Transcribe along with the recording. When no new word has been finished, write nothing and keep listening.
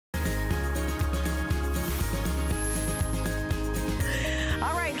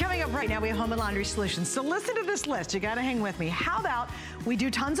right, now we have home and laundry solutions. So listen to this list. You gotta hang with me. How about we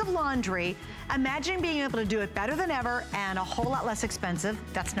do tons of laundry, imagine being able to do it better than ever and a whole lot less expensive.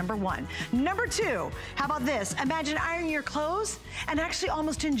 That's number one. Number two, how about this? Imagine ironing your clothes and actually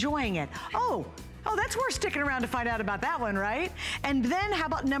almost enjoying it. Oh, that's worth sticking around to find out about that one, right? And then how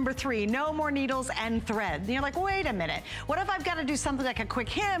about number three, no more needles and thread. And you're like, wait a minute. What if I've got to do something like a quick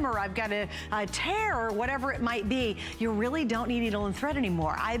hem, or I've got a tear, or whatever it might be? You really don't need needle and thread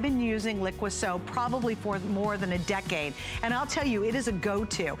anymore. I've been using Liquid Soap probably for more than a decade. And I'll tell you, it is a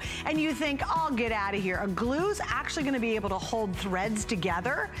go-to. And you think, oh, get out of here. A glue's actually gonna be able to hold threads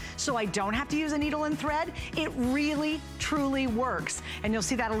together, so I don't have to use a needle and thread. It really, truly works. And you'll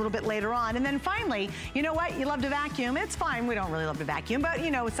see that a little bit later on. And then finally, you know what? You love to vacuum. It's fine. We don't really love to vacuum, but you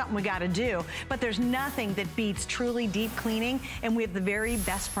know, it's something we got to do. But there's nothing that beats truly deep cleaning, and we have the very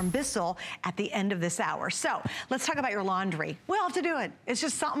best from Bissell at the end of this hour. So let's talk about your laundry. We all have to do it. It's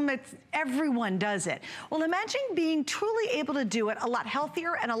just something that everyone does it. Well, imagine being truly able to do it a lot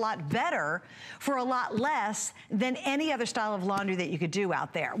healthier and a lot better for a lot less than any other style of laundry that you could do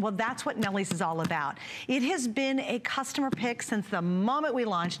out there. Well, that's what Nellie's is all about. It has been a customer pick since the moment we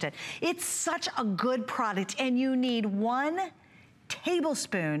launched it. It's such a good product, and you need 1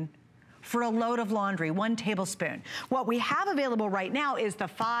 tablespoon for a load of laundry, 1 tablespoon. What we have available right now is the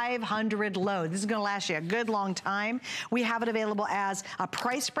 500 load. This is gonna last you a good long time. We have it available as a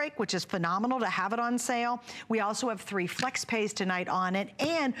price break, which is phenomenal to have it on sale. We also have 3 flex pays tonight on it,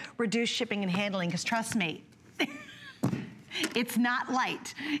 and reduced shipping and handling, because trust me, it's not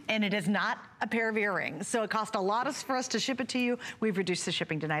light, and it is not a pair of earrings. So it cost a lot for us to ship it to you. We've reduced the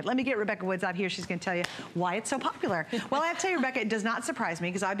shipping tonight. Let me get Rebecca Woods out here. She's gonna tell you why it's so popular. Well, I have to tell you, Rebecca, it does not surprise me,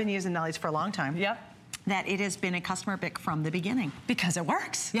 because I've been using Nellie's for a long time. Yep. That it has been a customer pick from the beginning. Because it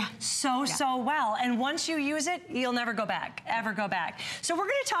works. Yeah. So well. And once you use it, you'll never go back, ever go back. So we're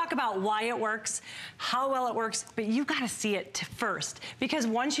gonna talk about why it works, how well it works, but you've gotta see it first. Because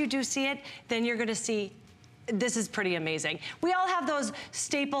once you do see it, then you're gonna see this is pretty amazing. We all have those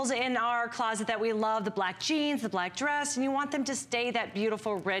staples in our closet that we love, the black jeans, the black dress, and you want them to stay that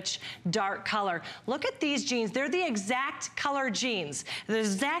beautiful, rich, dark color. Look at these jeans. They're the exact color jeans. The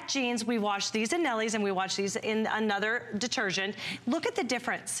exact jeans, we wash these in Nellie's and we wash these in another detergent. Look at the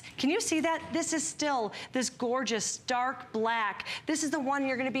difference. Can you see that? This is still this gorgeous, dark black. This is the one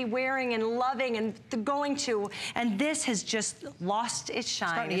you're gonna be wearing and loving and going to, and this has just lost its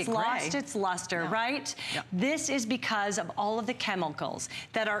shine. It's lost its luster, right? Yep. This is because of all of the chemicals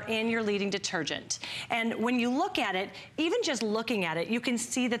that are in your leading detergent. And when you look at it, even just looking at it, you can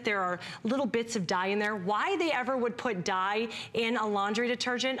see that there are little bits of dye in there. Why they ever would put dye in a laundry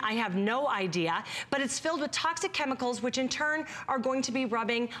detergent, I have no idea, but it's filled with toxic chemicals, which in turn are going to be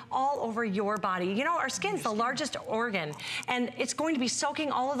rubbing all over your body. You know, our skin's the largest organ, and it's going to be soaking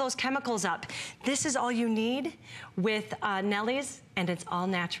all of those chemicals up. This is all you need with Nellie's, and it's all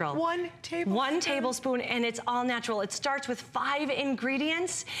natural. 1 tablespoon. 1 tablespoon, and it's all natural. It starts with 5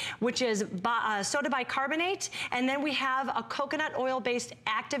 ingredients, which is soda bicarbonate, and then we have a coconut oil-based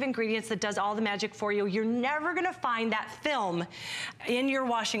active ingredients that does all the magic for you. You're never gonna find that film in your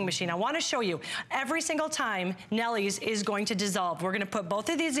washing machine. I wanna show you. Every single time, Nellie's is going to dissolve. We're gonna put both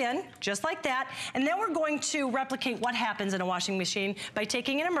of these in, just like that, and then we're going to replicate what happens in a washing machine by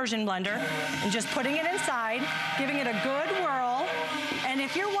taking an immersion blender and just putting it inside, giving it a good whirl. And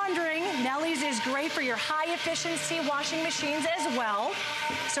if you're wondering, Nellie's is great for your high efficiency washing machines as well.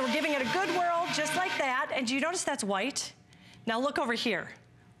 So we're giving it a good whirl, just like that. And do you notice that's white? Now look over here.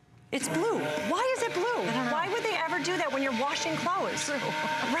 It's blue. Why is it blue? Why would they ever do that when you're washing clothes?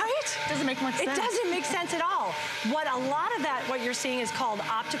 Right? Doesn't make much sense. It doesn't make sense at all. What a lot of that, what you're seeing is called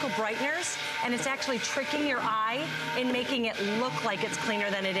optical brighteners, and it's actually tricking your eye in making it look like it's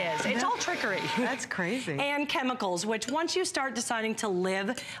cleaner than it is. It's all trickery. That's crazy. And chemicals, which once you start deciding to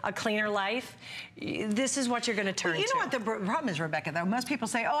live a cleaner life, this is what you're gonna turn to. You know what the problem is, Rebecca, though? Most people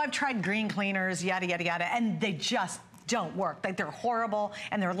say, oh, I've tried green cleaners, yada, yada, yada, and they just don't work. Like, they're horrible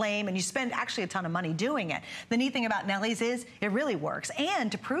and they're lame, and you spend actually a ton of money doing it. The neat thing about Nellie's is it really works. And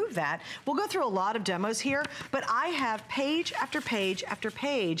to prove that, we'll go through a lot of demos here, but I have page after page after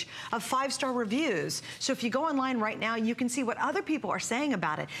page of 5-star reviews. So if you go online right now, you can see what other people are saying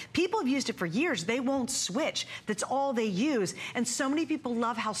about it. People have used it for years. They won't switch. That's all they use. And so many people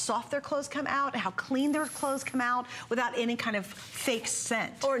love how soft their clothes come out, how clean their clothes come out without any kind of fake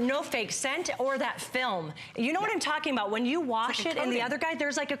scent. Or no fake scent, or that film. You know what I'm talking about? When you wash it in the other guy,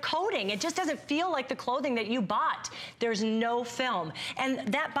 there's like a coating. It just doesn't feel like the clothing that you bought. There's no film.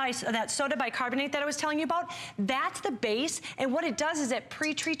 And that soda bicarbonate that I was telling you about, that's the base. And what it does is it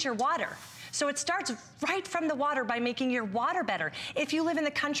pre-treats your water. So it starts right from the water by making your water better. If you live in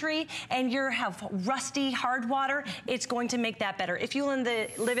the country and you have rusty, hard water, it's going to make that better. If you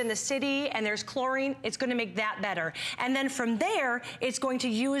live in the city and there's chlorine, it's going to make that better. And then from there, it's going to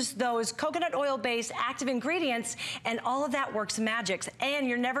use those coconut oil-based active ingredients, and all of that works magics. And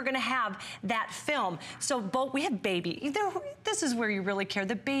you're never going to have that film. So we have baby. This is where you really care.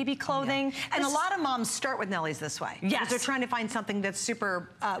 The baby clothing. Yeah. And a lot of moms start with Nellie's this way. Yes. Because they're trying to find something that's super,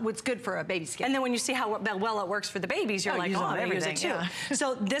 what's good for a baby skin. And then when you see how well it works for the babies, you're like, oh, I'm gonna use it too. Yeah.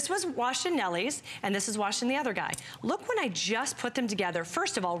 So this was washed in Nellie's, and this is washed in the other guy. Look when I just put them together.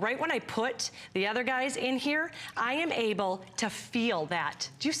 First of all, right when I put the other guys in here, I am able to feel that.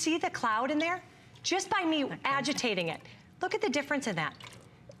 Do you see the cloud in there? Just by me agitating it. Look at the difference in that.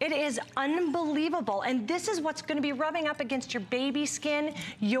 It is unbelievable. And this is what's gonna be rubbing up against your baby skin,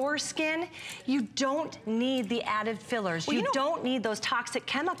 your skin. You don't need the added fillers. Well, you don't need those toxic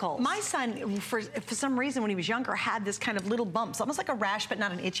chemicals. My son, for some reason when he was younger, had this kind of little bumps, almost like a rash, but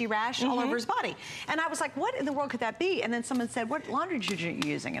not an itchy rash all over his body. And I was like, what in the world could that be? And then someone said, what laundry detergent are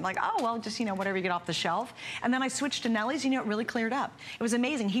you using? And like, oh, well, just, whatever you get off the shelf. And then I switched to Nellie's, it really cleared up. It was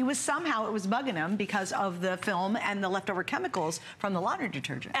amazing. He was somehow, it was bugging him because of the film and the leftover chemicals from the laundry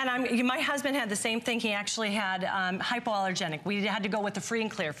detergent. And my husband had the same thing. He actually had hypoallergenic. We had to go with the free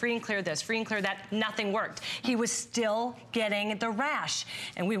and clear this, free and clear that. Nothing worked. He was still getting the rash.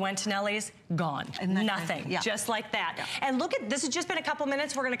 And we went to Nellie's, gone. Nothing. Just like that. Yeah. And look at, this has just been a couple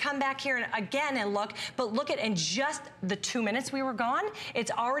minutes. We're going to come back here again and look. But look at, in just the 2 minutes we were gone,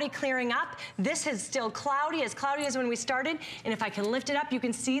 it's already clearing up. This is still cloudy as when we started. And if I can lift it up, you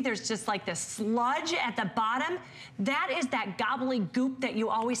can see there's just like this sludge at the bottom. That is that gobbly goop that you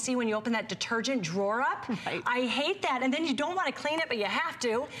always see when you open that detergent drawer up. Right. I hate that. And then you don't want to clean it, but you have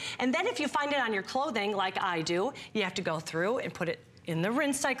to. And then if you find it on your clothing, like I do, you have to go through and put it in the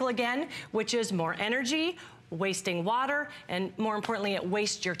rinse cycle again, which is more energy, wasting water, and more importantly, it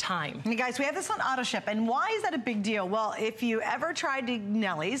wastes your time. Hey guys, we have this on auto ship, and why is that a big deal? Well, if you ever tried to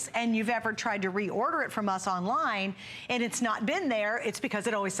Nellie's and you've ever tried to reorder it from us online and it's not been there, it's because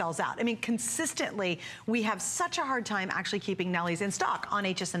it always sells out. I mean, consistently, we have such a hard time actually keeping Nellie's in stock on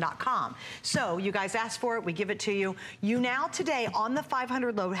hsn.com. So you guys asked for it, we give it to you. You now today on the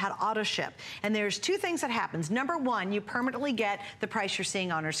 500 load had auto ship, and there's two things that happens. Number one, you permanently get the price you're seeing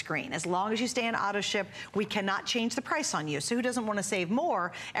on our screen. As long as you stay in auto ship, we cannot change the price on you. So who doesn't want to save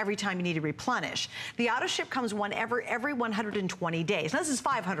more every time you need to replenish? The auto ship comes every 120 days. Now, this is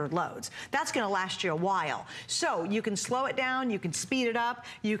 500 loads. That's going to last you a while. So you can slow it down, you can speed it up,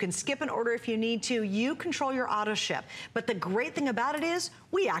 you can skip an order if you need to. You control your auto ship. But the great thing about it is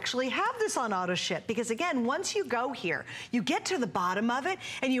we actually have this on auto ship, because again, once you go here, you get to the bottom of it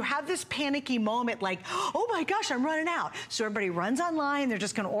and you have this panicky moment like, oh my gosh, I'm running out. So everybody runs online, they're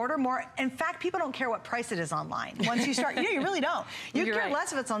just going to order more. In fact, people don't care what price it is online. Once you start, you really don't. You care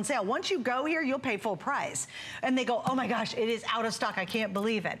less if it's on sale. Once you go here, you'll pay full price. And they go, oh my gosh, it is out of stock. I can't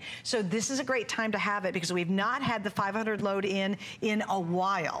believe it. So this is a great time to have it, because we've not had the 500 load in a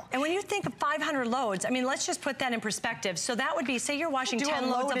while. And when you think of 500 loads, I mean, let's just put that in perspective. So that would be, say you're washing 10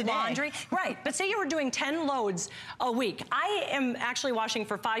 loads of laundry. Right, but say you were doing 10 loads a week. I am actually washing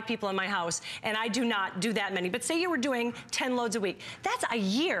for 5 people in my house, and I do not do that many. But say you were doing 10 loads a week. That's a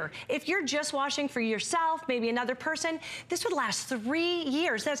year. If you're just washing for yourself, maybe another person, this would last 3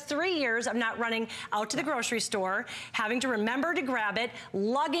 years. That's 3 years of not running out to the grocery store, having to remember to grab it,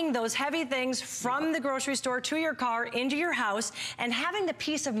 lugging those heavy things from the grocery store to your car, into your house, and having the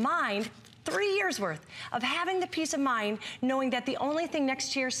peace of mind, 3 years worth of having the peace of mind, knowing that the only thing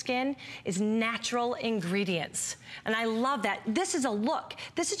next to your skin is natural ingredients. And I love that. This is a look.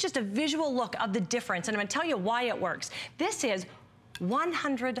 This is just a visual look of the difference. And I'm gonna tell you why it works. This is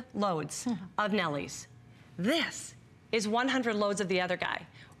 100 loads of Nellie's. This is 100 loads of the other guy.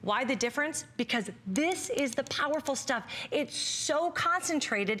 Why the difference? Because this is the powerful stuff. It's so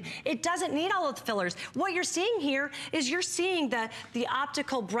concentrated, it doesn't need all of the fillers. What you're seeing here is you're seeing the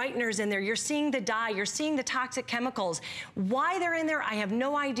optical brighteners in there. You're seeing the dye, you're seeing the toxic chemicals. Why they're in there, I have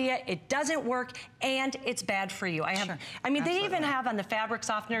no idea. It doesn't work, and it's bad for you. I mean, absolutely. They even have on the fabric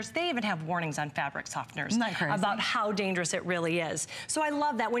softeners, they even have warnings on fabric softeners about how dangerous it really is. So I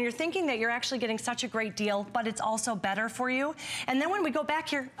love that. When you're thinking that you're actually getting such a great deal, but it's also better for you. And then when we go back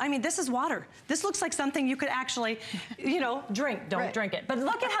here, I mean, this is water. This looks like something you could actually, drink. Don't drink it. But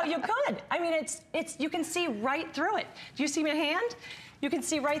look at how you could. I mean, you can see right through it. Do you see my hand? You can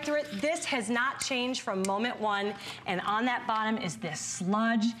see right through it. This has not changed from moment one. And on that bottom is this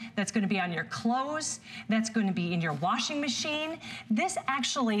sludge that's going to be on your clothes. That's going to be in your washing machine. This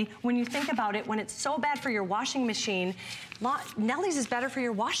actually, when you think about it, when it's so bad for your washing machine, Nellie's is better for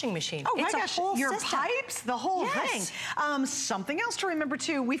your washing machine. Oh it's my gosh, your pipes, the whole thing. Something else to remember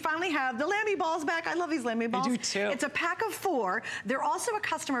too, we finally have the Lammy balls back. I love these Lammy balls. I do too. It's a pack of 4. They're also a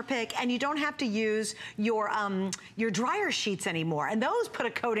customer pick, and you don't have to use your dryer sheets anymore. And those put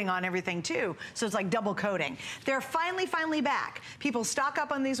a coating on everything too, so it's like double coating. They're finally back. People stock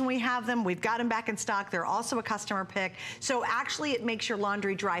up on these when we have them. We've got them back in stock. They're also a customer pick. So actually it makes your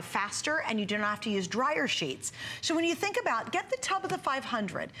laundry dry faster, and you do not have to use dryer sheets. So when you think about, get the tub of the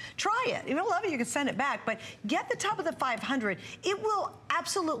 500. Try it. If you don't love it, you can send it back, but get the tub of the 500. It will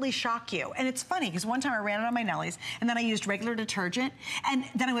absolutely shock you. And it's funny, because one time I ran it on my Nellie's, and then I used regular detergent, and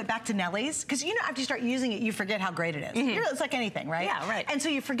then I went back to Nellie's, because you know, after you start using it, you forget how great it is. It's like anything, right? Yeah, right. And so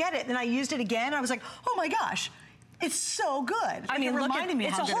you forget it, and I used it again, and I was like, oh my gosh, it's so good. I mean, look at,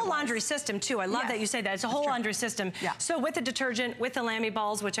 it's a whole laundry was. system too. I love that you say that. It's a whole laundry system. Yeah. So with the detergent, with the Lammy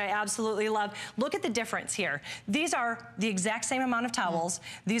balls, which I absolutely love, look at the difference here. These are the exact same amount of towels.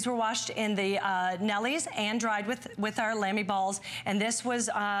 These were washed in the Nellie's and dried with our Lammy balls. And this was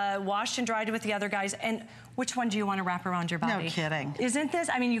washed and dried with the other guys. And which one do you want to wrap around your body? No kidding. Isn't this?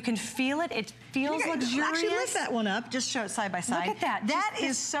 I mean, you can feel it. It feels luxurious. Actually, lift that one up. Just show it side by side. Look at that. That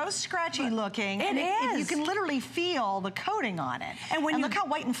is so scratchy looking. It is. You can literally feel the coating on it. And look how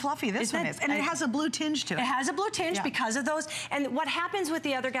white and fluffy this one is. And it has a blue tinge to it. It has a blue tinge because of those. And what happens with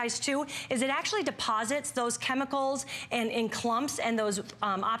the other guys too is it actually deposits those chemicals and in clumps and those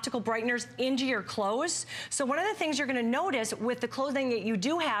optical brighteners into your clothes. So one of the things you're going to notice with the clothing that you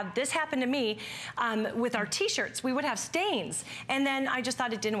do have, this happened to me with our t-shirts. We would have stains. And then I just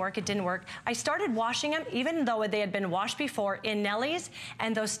thought it didn't work. It didn't work. I started washing them even though they had been washed before in Nellie's,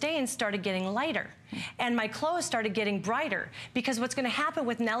 and those stains started getting lighter. And my clothes started getting brighter, because what's going to happen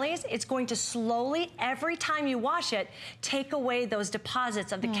with Nellie's, it's going to slowly, every time you wash it, take away those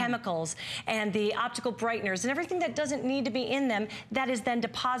deposits of the chemicals and the optical brighteners and everything that doesn't need to be in them, that is then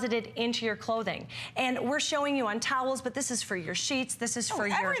deposited into your clothing. And we're showing you on towels, but this is for your sheets, this is for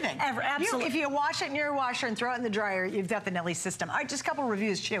your everything. Absolutely. If you wash it in your washer and throw it in the dryer, you've got the Nellie's system. All right, just a couple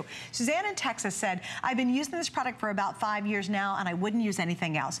reviews too. Suzanne in Texas said, I've been using this product for about 5 years now, and I wouldn't use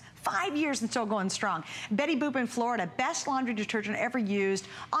anything else. 5 years and still going strong. Betty Boop in Florida, best laundry detergent ever used,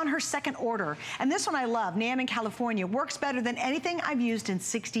 on her second order. And this one I love, Nan in California, works better than anything I've used in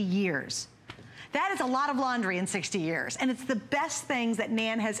 60 years. That is a lot of laundry in 60 years, and it's the best things that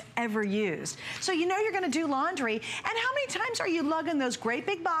Nan has ever used. So you know you're gonna do laundry, and how many times are you lugging those great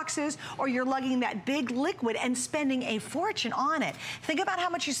big boxes, or you're lugging that big liquid and spending a fortune on it? Think about how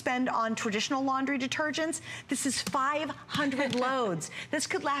much you spend on traditional laundry detergents. This is 500 loads. This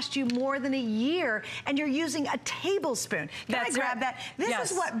could last you more than a year, and you're using a tablespoon. Can I grab that? This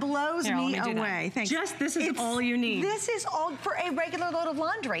is what blows me away. Thanks. This is all you need. This is all for a regular load of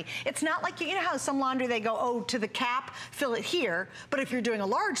laundry. It's not like, you know how some laundry they go, oh, to the cap, fill it here. But if you're doing a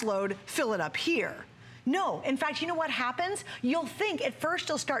large load, fill it up here. No, in fact, you know what happens? You'll think, at first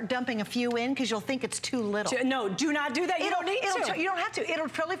you'll start dumping a few in because you'll think it's too little. No, do not do that. You don't need to. You don't have to. It'll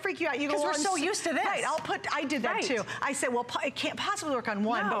totally freak you out. Because we're so used to this. Right, I did that too. I said, well, it can't possibly work on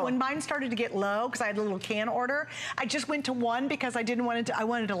one. But when mine started to get low, because I had a little can order, I just went to one because I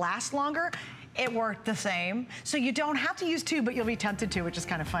wanted to last longer. It worked the same. So you don't have to use 2, but you'll be tempted to, which is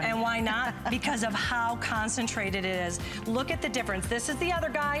kind of funny. And why not? Because of how concentrated it is. Look at the difference. This is the other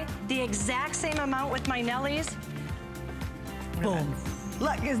guy, the exact same amount with my Nellie's. Boom.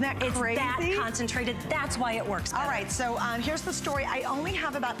 Look, isn't that crazy? It's that concentrated. That's why it works better. All right, so here's the story. I only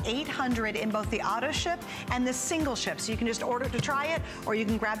have about 800 in both the auto ship and the single ship. So you can just order to try it, or you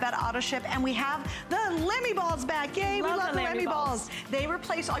can grab that auto ship. And we have the Lammy balls back. Yay, we love the Lammy balls. They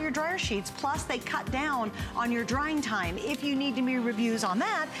replace all your dryer sheets, plus they cut down on your drying time. If you need to be reviews on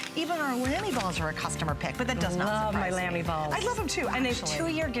that, even our Lammy balls are a customer pick, but that does not surprise me. I love my Lammy balls. I love them too, and they have a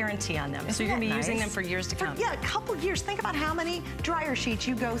 2-year guarantee on them. So you're gonna be using them for years to come. Yeah, a couple years. Think about how many dryer sheets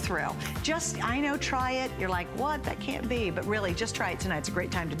you go through. Just, I know, try it. You're like, what? That can't be. But really, just try it tonight. It's a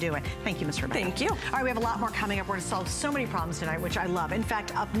great time to do it. Thank you, Ms. Rebecca. Thank you. All right, we have a lot more coming up. We're going to solve so many problems tonight, which I love. In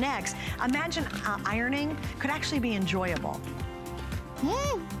fact, up next, imagine ironing could actually be enjoyable.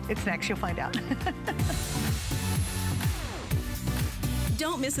 It's next. You'll find out.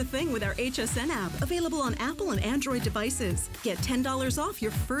 Don't miss a thing with our HSN app, available on Apple and Android devices. Get $10 off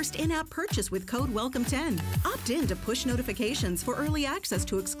your first in-app purchase with code WELCOME10. Opt in to push notifications for early access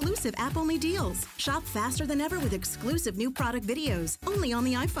to exclusive app-only deals. Shop faster than ever with exclusive new product videos, only on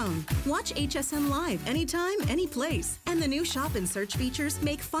the iPhone. Watch HSN Live anytime, any place. And the new shop and search features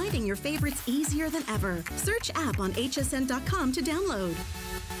make finding your favorites easier than ever. Search app on hsn.com to download.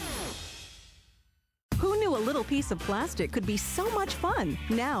 Who knew a little piece of plastic could be so much fun?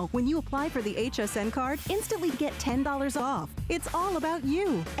 Now, when you apply for the HSN card, instantly get $10 off. It's all about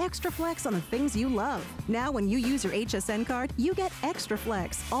you. Extra flex on the things you love. Now, when you use your HSN card, you get extra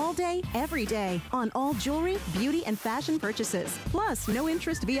flex all day, every day on all jewelry, beauty, and fashion purchases. Plus, no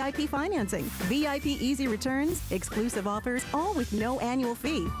interest VIP financing, VIP easy returns, exclusive offers, all with no annual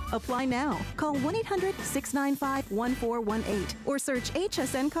fee. Apply now. Call 1-800-695-1418 or search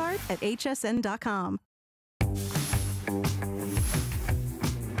HSN card at hsn.com.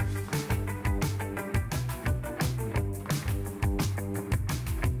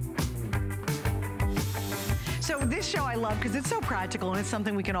 So this show I love because it's so practical and it's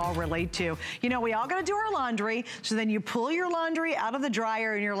something we can all relate to. You know, we all got to do our laundry, so then you pull your laundry out of the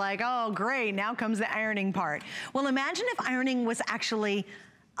dryer and you're like, oh great, now comes the ironing part. Well, imagine if ironing was actually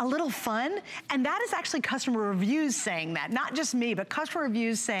a little fun, and that is actually customer reviews saying that, not just me, but customer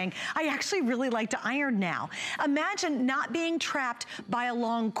reviews saying, I actually really like to iron now. Imagine not being trapped by a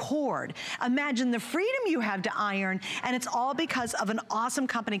long cord. Imagine the freedom you have to iron, and it's all because of an awesome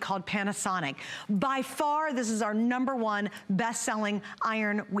company called Panasonic. By far, this is our #1 best-selling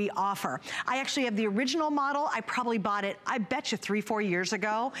iron we offer. I actually have the original model. I probably bought it, I bet you 3-4 years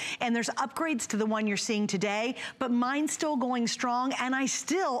ago, and there's upgrades to the one you're seeing today, but mine's still going strong, and I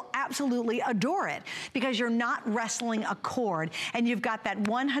still absolutely adore it because you're not wrestling a cord and you've got that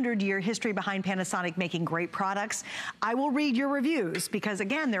 100-year history behind Panasonic making great products. I will read your reviews because,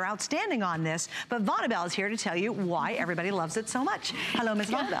 again, they're outstanding on this, but Vonabelle is here to tell you why everybody loves it so much. Hello, Ms.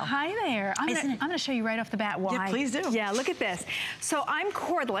 Vonabelle. Hi there. I'm going to show you right off the bat why. Yeah, please do. Yeah, look at this. So I'm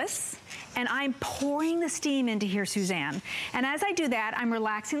cordless, and I'm pouring the steam into here, Suzanne. And as I do that, I'm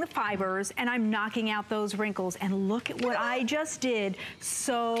relaxing the fibers, and I'm knocking out those wrinkles. And look at what I just did.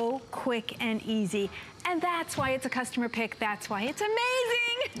 So quick and easy. And that's why it's a customer pick. That's why it's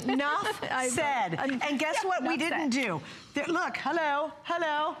amazing. Enough said. And guess what we didn't do? Look, hello,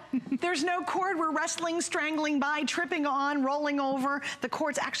 hello. There's no cord we're wrestling, strangling by, tripping on, rolling over. The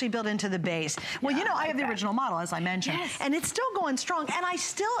cord's actually built into the base. Well, you know, I have the original model, as I mentioned, and it's still going strong, and I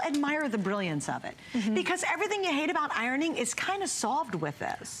still admire the brilliance of it because everything you hate about ironing is kind of solved with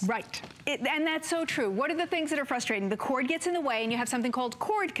this. Right, and that's so true. What are the things that are frustrating? The cord gets in the way, and you have something called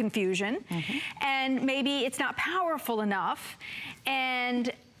cord confusion, and maybe it's not powerful enough,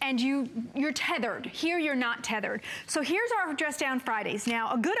 and you're tethered. Here you're not tethered. So here's our Dress Down Fridays.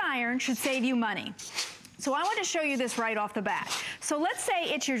 Now, a good iron should save you money. So I want to show you this right off the bat. So let's say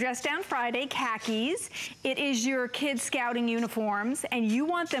it's your Dress Down Friday khakis. It is your kids' scouting uniforms, and you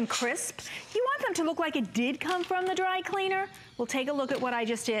want them crisp. You want them to look like it did come from the dry cleaner. Well, take a look at what I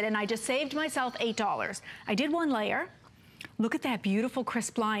just did, and I just saved myself $8. I did one layer. Look at that beautiful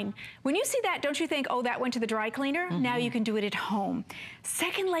crisp line. When you see that, don't you think, oh, that went to the dry cleaner? Now you can do it at home.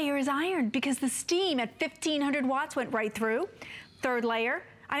 Second layer is ironed because the steam at 1500 watts went right through. Third layer,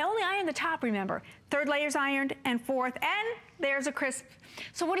 I only ironed the top, remember. Third layer's ironed, and fourth, and there's a crisp.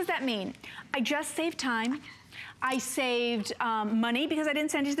 So what does that mean? I just saved time. I saved money because I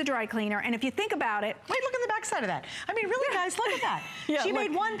didn't send it to the dry cleaner. And if you think about it. Wait, look at the back side of that. I mean, really, guys, look at that. She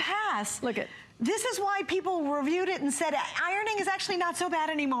made one pass. Look at. This is why people reviewed it and said ironing is actually not so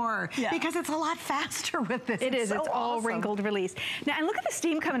bad anymore because it's a lot faster with this. It is. So it's all awesome. wrinkled release. Now, and look at the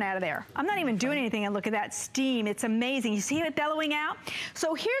steam coming out of there. I'm not even doing anything, and look at that steam. It's amazing. You see it bellowing out?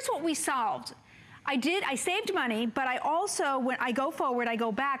 So here's what we solved. I saved money, but I also, when I go forward, I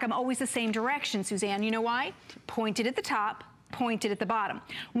go back, I'm always the same direction, Suzanne. You know why? Pointed at the top, pointed at the bottom.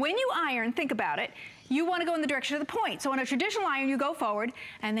 When you iron, think about it, you want to go in the direction of the point. So on a traditional iron, you go forward,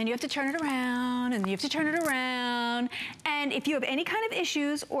 and then you have to turn it around, and you have to turn it around. And if you have any kind of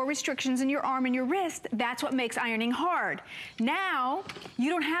issues or restrictions in your arm and your wrist, that's what makes ironing hard. Now, you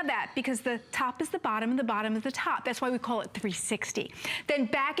don't have that because the top is the bottom and the bottom is the top. That's why we call it 360. Then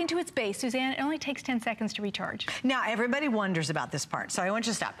back into its base. Suzanne, it only takes 10 seconds to recharge. Now, everybody wonders about this part, so I want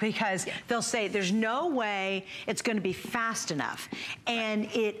you to stop because they'll say there's no way it's going to be fast enough.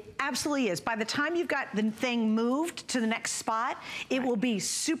 And it absolutely is. By the time you've got the thing moved to the next spot, it will be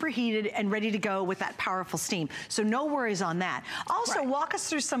superheated and ready to go with that powerful steam. So no worries on that. Also, walk us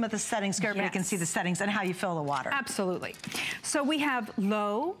through some of the settings so everybody can see the settings and how you fill the water. Absolutely. So we have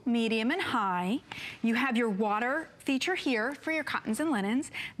low, medium, and high. You have your water feature here for your cottons and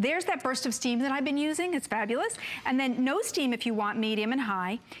linens. There's that burst of steam that I've been using. It's fabulous. And then no steam if you want medium and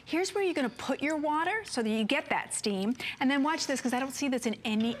high. Here's where you're gonna put your water so that you get that steam. And then watch this, because I don't see this in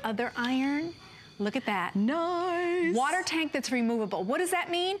any other iron. Look at that. Nice. Water tank that's removable. What does that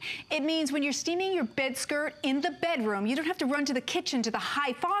mean? It means when you're steaming your bed skirt in the bedroom, you don't have to run to the kitchen to the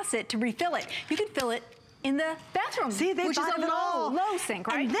high faucet to refill it. You can fill it in the bathroom, see, which is a low sink,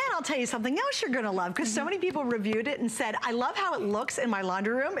 right? And then I'll tell you something else you're gonna love, because so many people reviewed it and said, I love how it looks in my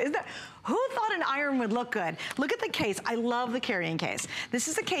laundry room. Who thought an iron would look good? Look at the case. I love the carrying case. This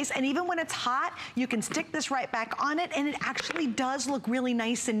is a case, and even when it's hot, you can stick this right back on it, and it actually does look really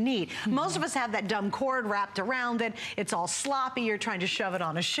nice and neat. Most of us have that dumb cord wrapped around it. It's all sloppy. You're trying to shove it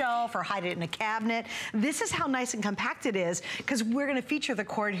on a shelf or hide it in a cabinet. This is how nice and compact it is, because we're gonna feature the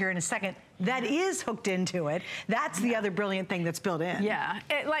cord here in a second. That is hooked into it. That's the other brilliant thing that's built in. Yeah,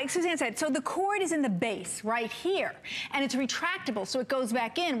 like Suzanne said, so the cord is in the base right here, and it's retractable, so it goes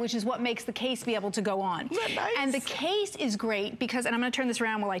back in, which is what makes the case be able to go on. Isn't that nice? And the case is great because, and I'm gonna turn this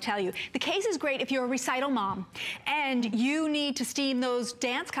around while I tell you, the case is great if you're a recital mom and you need to steam those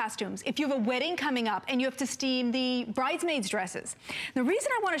dance costumes, if you have a wedding coming up and you have to steam the bridesmaids' dresses. The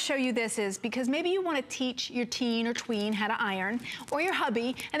reason I wanna show you this is because maybe you wanna teach your teen or tween how to iron, or your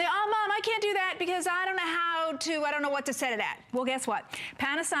hubby, and they, oh Mom, I can't do that because I don't know how to, I don't know what to set it at. Well, guess what?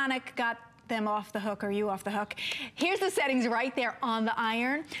 Panasonic got them off the hook, or you off the hook. Here's the settings right there on the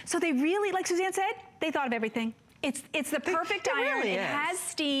iron. So they really, like Suzanne said, they thought of everything. It's the perfect iron. Really it has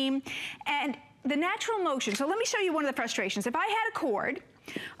steam and the natural motion. So let me show you one of the frustrations. If I had a cord,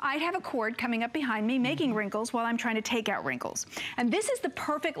 I'd have a cord coming up behind me making wrinkles while I'm trying to take out wrinkles. And this is the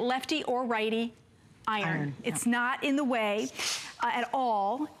perfect lefty or righty iron. It's not in the way at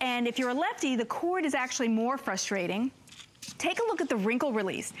all. And if you're a lefty, the cord is actually more frustrating. Take a look at the wrinkle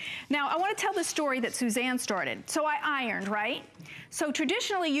release. Now, I want to tell the story that Suzanne started. So I ironed, right? So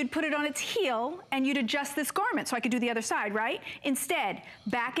traditionally, you'd put it on its heel and you'd adjust this garment so I could do the other side, right? Instead,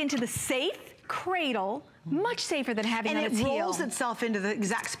 back into the safe cradle, much safer than having it on its heel. And it rolls itself into the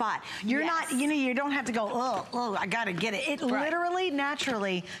exact spot. You're not, you know, you don't have to go, oh, I gotta get it. It literally,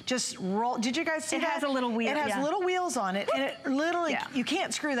 naturally just roll. Did you guys see that? It has a little wheel. It has little wheels on it, and it literally, you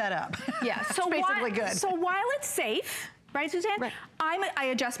can't screw that up. Yeah, so basically good. So while it's safe, right, Suzanne? Right. I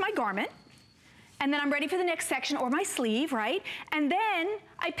adjust my garment, and then I'm ready for the next section, or my sleeve, right? And then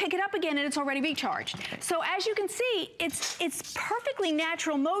I pick it up again and it's already recharged. So as you can see, it's perfectly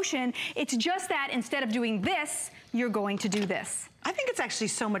natural motion. It's just that instead of doing this, you're going to do this. I think it's actually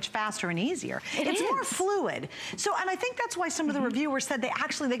so much faster and easier. It's more fluid. So, and I think that's why some of the reviewers said they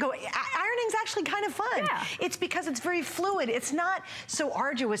go, ironing's actually kind of fun. Yeah. It's because it's very fluid. It's not so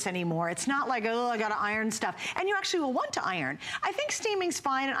arduous anymore. It's not like, oh, I gotta iron stuff. And you actually will want to iron. I think steaming's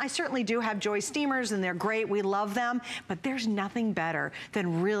fine, and I certainly do have Joy steamers, and they're great. We love them. But there's nothing better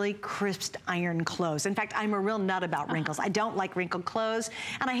than really crisp iron clothes. In fact, I'm a real nut about wrinkles. I don't like wrinkled clothes.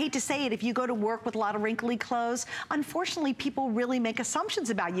 And I hate to say it, if you go to work with a lot of wrinkly clothes, unfortunately, people really make assumptions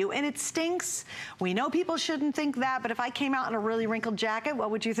about you, and it stinks. We know people shouldn't think that, but if I came out in a really wrinkled jacket, what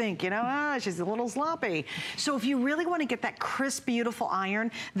would you think? You know, she's a little sloppy. So if you really want to get that crisp, beautiful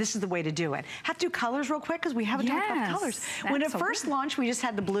iron, this is the way to do it. Have to do colors real quick, because we haven't talked about colors. When it first launched, we just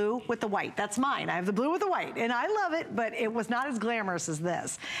had the blue with the white. That's mine. I have the blue with the white, and I love it, but it was not as glamorous as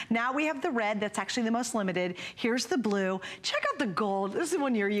this. Now we have the red. That's actually the most limited. Here's the blue. Check out the gold. This is the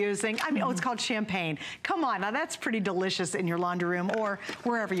one you're using. I mean, oh, it's called champagne. Come on, now that's pretty delicious in your laundry room or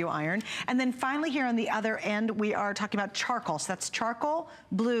wherever you iron. And then finally here on the other end, we are talking about charcoal. So that's charcoal,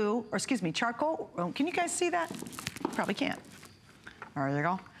 blue, or excuse me, charcoal. Oh, can you guys see that? Probably can't. There you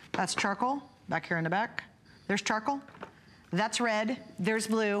go. That's charcoal, back here in the back. There's charcoal. That's red, there's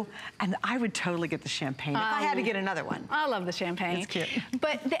blue, and I would totally get the champagne if I had to get another one. I love the champagne. It's cute.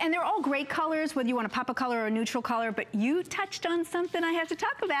 And they're all great colors, whether you want a pop a color or a neutral color, but you touched on something I have to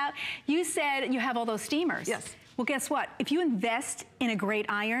talk about. You said you have all those steamers. Yes. Well, guess what? If you invest in a great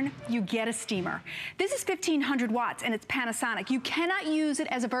iron, you get a steamer. This is 1,500 watts, and it's Panasonic. You cannot use it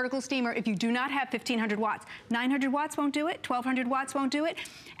as a vertical steamer if you do not have 1,500 watts. 900 watts won't do it. 1,200 watts won't do it.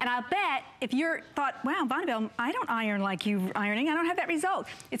 And I'll bet if you're thought, wow, Bonneville, I don't iron like you ironing. I don't have that result.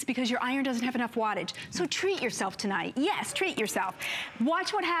 It's because your iron doesn't have enough wattage. So treat yourself tonight. Yes, treat yourself.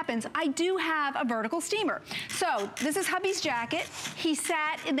 Watch what happens. I do have a vertical steamer. So this is hubby's jacket. He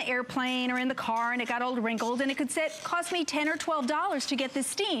sat in the airplane or in the car, and it got all wrinkled, and it could cost me $10 or $12 to get this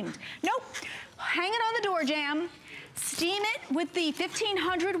steamed. Nope, hang it on the door jamb. Steam it with the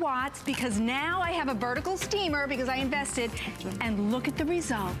 1,500 watts, because now I have a vertical steamer because I invested, and look at the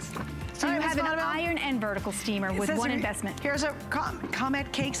results. So you have an iron and vertical steamer with one investment. Here's a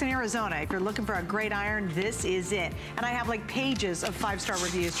Comet Cakes in Arizona. If you're looking for a great iron, this is it. And I have like pages of 5-star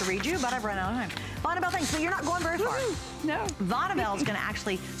reviews to read you, but I've run out of time. Vonabelle, thanks. So you're not going very far. No. Vonabelle is going to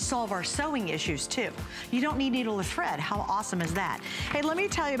actually solve our sewing issues too. You don't need needle or thread. How awesome is that? Hey, let me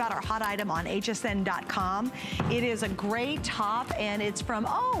tell you about our hot item on hsn.com. It is a great top, and it's from,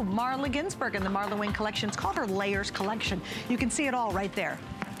 Marla Ginsburg in the Marla Wing collection. It's called her Layers collection. You can see it all right there.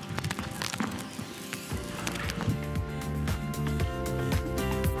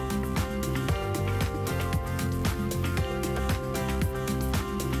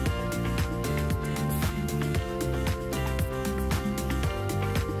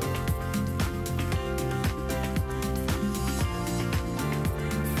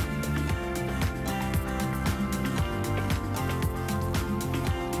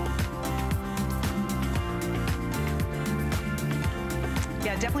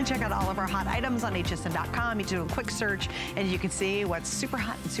 Definitely check out all of our hot items on hsn.com. You do a quick search and you can see what's super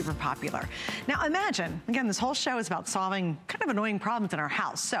hot and super popular. Now imagine, again, this whole show is about solving kind of annoying problems in our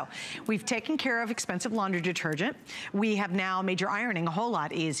house. So we've taken care of expensive laundry detergent. We have now made your ironing a whole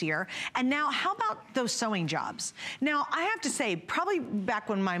lot easier. And now how about those sewing jobs? Now I have to say, probably back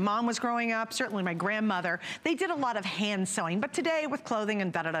when my mom was growing up, certainly my grandmother, they did a lot of hand sewing. But today with clothing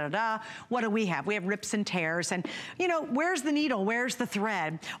and da-da-da-da-da, what do? We have rips and tears and, you know, where's the needle? Where's the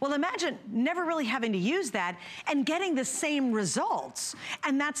thread? Well, imagine never really having to use that and getting the same results.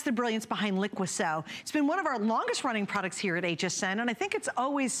 And that's the brilliance behind LiquiSew. It's been one of our longest running products here at HSN, and I think it's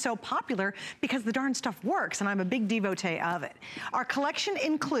always so popular because the darn stuff works, and I'm a big devotee of it. Our collection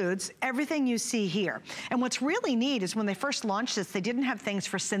includes everything you see here. And what's really neat is when they first launched this, they didn't have things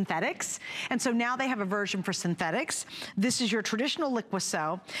for synthetics, and so now they have a version for synthetics. This is your traditional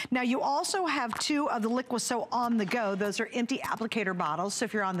LiquiSew. Now you also have 2 of the LiquiSew on the go. Those are empty applicator bottles, so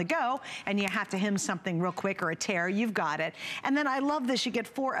if you're on the go and you have to hem something real quick or a tear, you've got it. And then I love this, you get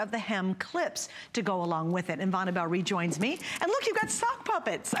 4 of the hem clips to go along with it. And Vonabelle rejoins me. And look, you've got sock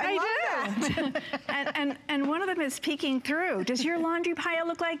puppets. I love that. and one of them is peeking through. Does your laundry pile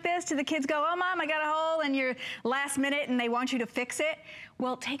look like this? Do the kids go, oh mom, I got a hole, and you're last minute and they want you to fix it?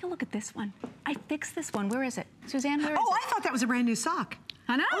 Well, take a look at this one. I fixed this one. Where is it? Suzanne, where is it? Oh, I thought that was a brand new sock.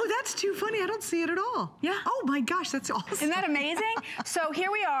 I know. Oh, that's too funny. I don't see it at all. Yeah. Oh my gosh, that's awesome. Isn't that amazing? So here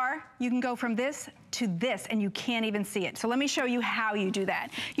we are. You can go from this to this and you can't even see it. So let me show you how you do that.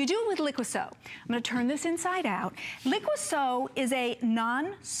 You do it with LiquiSew. I'm gonna turn this inside out. LiquiSew is a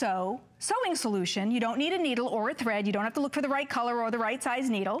non-sew sewing solution. You don't need a needle or a thread. You don't have to look for the right color or the right size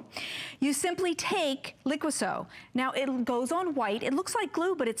needle. You simply take LiquiSew. Now it goes on white. It looks like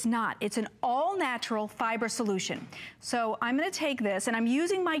glue, but it's not. It's an all-natural fiber solution. So I'm gonna take this, and I'm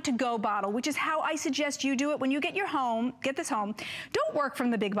using my to-go bottle, which is how I suggest you do it when you get this home. Don't work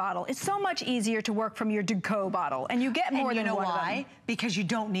from the big bottle. It's so much easier to work from your to-go bottle, and you get more than one of them. And you know why? Because you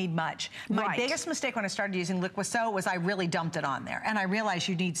don't need much. My biggest mistake when I started using LiquiSew was I really dumped it on there, and I realized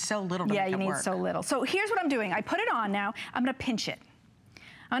you need so little to make it work. Yeah, you need so little. So here's what I'm doing. I put it on now. I'm gonna pinch it.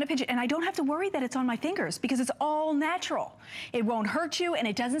 I'm gonna pinch it, and I don't have to worry that it's on my fingers because it's all natural. It won't hurt you, and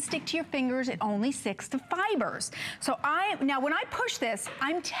it doesn't stick to your fingers. It only sticks to fibers. So now when I push this,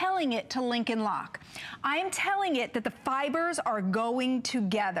 I'm telling it to link and lock. I'm telling it that the fibers are going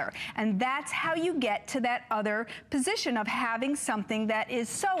together, and that's how you get to that other position of having something that is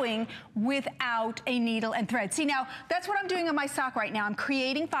sewing without a needle and thread. See, now that's what I'm doing on my sock right now. I'm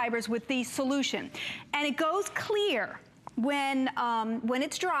creating fibers with the solution, and it goes clear. When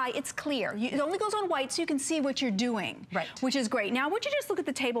it's dry, it's clear. It only goes on white so you can see what you're doing, which is great. Now, would you just look at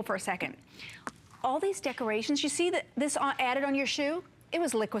the table for a second? All these decorations, you see that this added on your shoe? It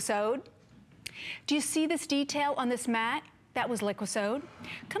was LiquiSewed. Do you see this detail on this mat? That was LiquiSewed.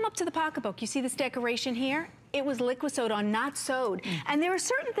 Come up to the pocketbook. You see this decoration here? It was LiquiSewed on, not sewed. And there are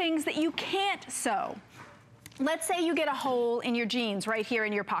certain things that you can't sew. Let's say you get a hole in your jeans right here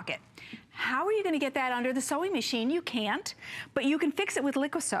in your pocket. How are you going to get that under the sewing machine? You can't, but you can fix it with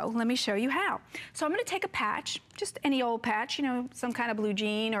LiquiSew. Let me show you how. So I'm going to take a patch, just any old patch, you know, some kind of blue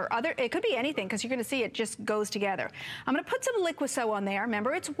jean or other, it could be anything because you're going to see it just goes together. I'm going to put some LiquiSew on there.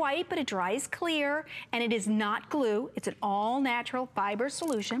 Remember, it's white, but it dries clear, and it is not glue. It's an all-natural fiber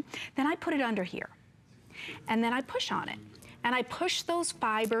solution. Then I put it under here, and then I push on it, and I push those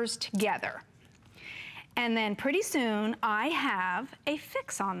fibers together. And then pretty soon, I have a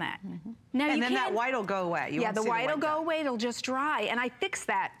fix on that. Now and then that white will go away. Yeah, the white will go away. It'll just dry. And I fix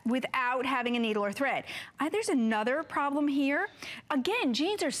that without having a needle or thread. There's another problem here. Again,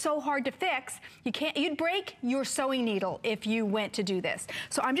 jeans are so hard to fix. You'd break your sewing needle if you went to do this.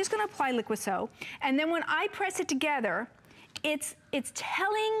 So I'm just going to apply LiquiSew. And then when I press it together, it's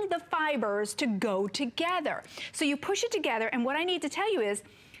telling the fibers to go together. So you push it together, and what I need to tell you is,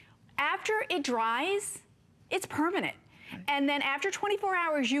 after it dries, it's permanent. And then after 24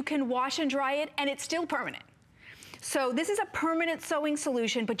 hours, you can wash and dry it, and it's still permanent. So this is a permanent sewing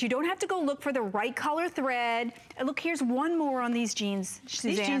solution, but you don't have to go look for the right color thread. And look, here's one more on these jeans,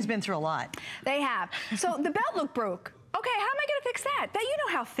 Suzanne. These jeans been through a lot. They have. So the belt look broke. Okay, how am I gonna fix that? You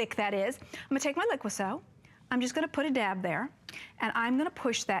know how thick that is. I'm gonna take my Liquisew. I'm just gonna put a dab there, and I'm gonna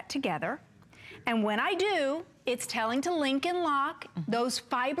push that together. And when I do, it's telling to link and lock. Those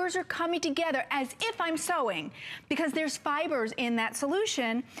fibers are coming together as if I'm sewing, because there's fibers in that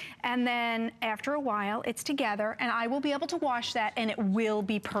solution. And then after a while, it's together, and I will be able to wash that, and it will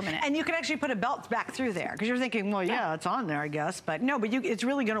be permanent. And you can actually put a belt back through there, because you're thinking, well, yeah, it's on there, I guess. But no, but it's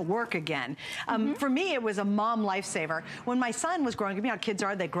really going to work again. For me, it was a mom lifesaver. When my son was growing up, you know how kids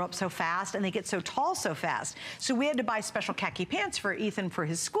are, they grow up so fast, and they get so tall so fast. So we had to buy special khaki pants for Ethan for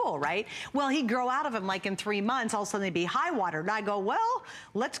his school, right? Well, he'd grow out of them like in 3 months. All of a sudden they'd be high watered. And I go, well,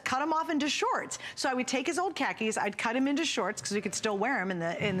 let's cut them off into shorts. So I would take his old khakis, I'd cut him into shorts because we could still wear them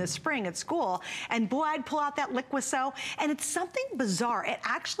in the spring at school. And boy, I'd pull out that Liquisew, and it's something bizarre. It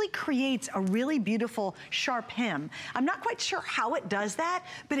actually creates a really beautiful sharp hem. I'm not quite sure how it does that,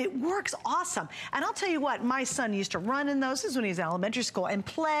 but it works awesome. And I'll tell you what, my son used to run in those, this is when he was in elementary school, and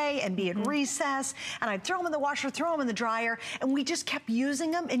play and be at recess, and I'd throw them in the washer, throw them in the dryer, and we just kept using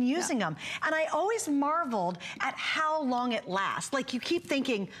them and using them. And I always marveled at how long it lasts. Like, you keep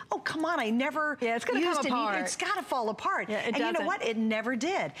thinking, oh, come on, I never it's gonna used come apart. It's gotta fall apart. Yeah, and you know what? It never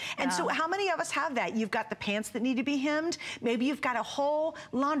did. And so how many of us have that? You've got the pants that need to be hemmed. Maybe you've got a whole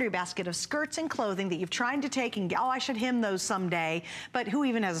laundry basket of skirts and clothing that you've tried to take and, oh, I should hem those someday. But who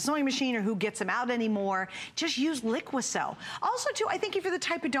even has a sewing machine or who gets them out anymore? Just use Liquisew. Also, too, I think if you're the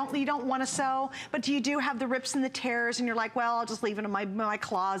type who you don't want to sew, but you do have the rips and the tears, and you're like, well, I'll just leave it in my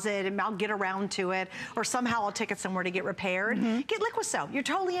closet and I'll get around to it, or somehow I'll take it somewhere to get repaired. Get Liquisew. You're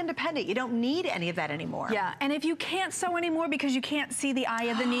totally independent. You don't need any of that anymore. Yeah, and if you can't sew anymore because you can't see the eye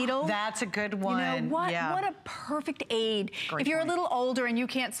of the needle. That's a good one. You know what? Yeah. What a perfect aid. Great if you're point. a little older and you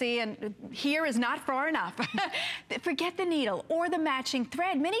can't see, and here is not far enough, forget the needle or the matching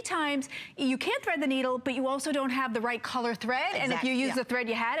thread. Many times you can't thread the needle, but you also don't have the right color thread. Exactly. And if you use the thread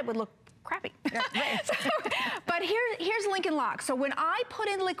you had, it would look crappy. Yeah, right. But here's link and lock. So when I put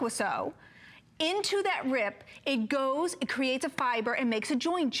in Liquisew into that rip, it creates a fiber and makes a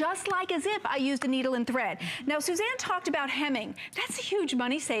joint, just like as if I used a needle and thread. Now, Suzanne talked about hemming. That's a huge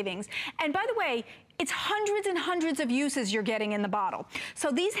money savings. And by the way, it's hundreds and hundreds of uses you're getting in the bottle.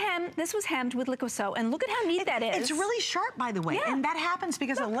 So this was hemmed with Liquisew, and look at how neat that is. It's really sharp, by the way, yeah. And that happens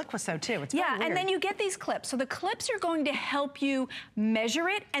because of Liquisew too. It's yeah, and then you get these clips. So the clips are going to help you measure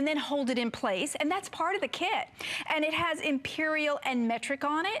it and then hold it in place, and that's part of the kit. And it has imperial and metric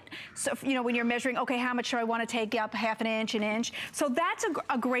on it. So you know when you're measuring, okay, how much do I want to take up? Half an inch, an inch. So that's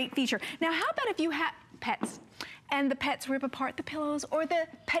a great feature. Now, how about if you have pets? And the pets rip apart the pillows or the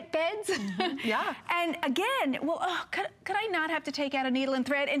pet beds. Yeah. And again, well, could I not have to take out a needle and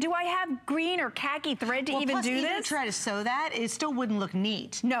thread? And do I have green or khaki thread to even do this? Even try to sew that, it still wouldn't look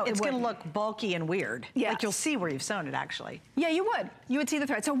neat. No, it's going to look bulky and weird. Yes. Like you'll see where you've sewn it, actually. Yeah, you would. You would see the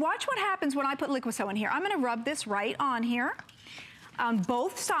thread. So watch what happens when I put Liquisew in here. I'm going to rub this right on here on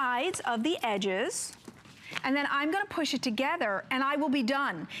both sides of the edges. And then I'm gonna push it together and I will be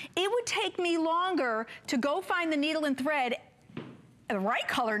done. It would take me longer to go find the needle and thread, the right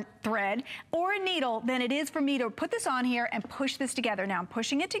color thread, or a needle than it is for me to put this on here and push this together. Now I'm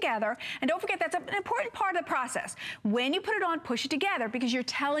pushing it together, and don't forget that's an important part of the process. When you put it on, push it together because you're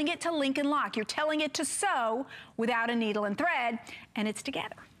telling it to link and lock. You're telling it to sew without a needle and thread, and it's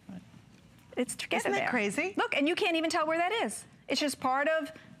together. It's together. Isn't that crazy? Look, and you can't even tell where that is. It's just part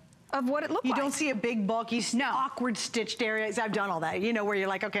of what it looked like. You don't see a big, bulky, awkward stitched area. I've done all that. You know, where you're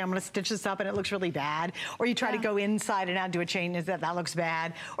like, okay, I'm going to stitch this up and it looks really bad. Or you try to go inside and out, do a chain, that looks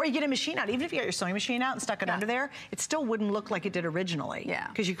bad. Or you get a machine out. Even if you got your sewing machine out and stuck it under there, it still wouldn't look like it did originally. Yeah.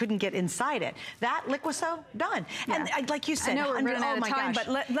 Because you couldn't get inside it. That Liquisew, done. Yeah. And like you said, I know we're running out of time, but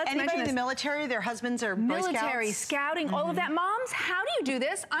let's anybody in the military, their husbands are military, scouting, all of that. Moms, how do you do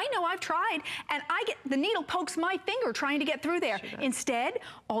this? I know I've tried, and the needle pokes my finger trying to get through there. Instead,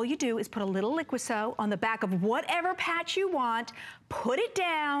 all you do is put a little Liquisew on the back of whatever patch you want, put it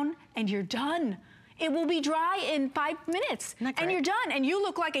down, and you're done. it will be dry in 5 minutes. And you're done. And you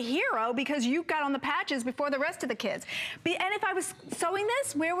look like a hero because you got on the patches before the rest of the kids. And if I was sewing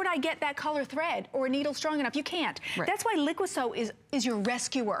this, where would I get that color thread or a needle strong enough? You can't. That's why Liquisew is your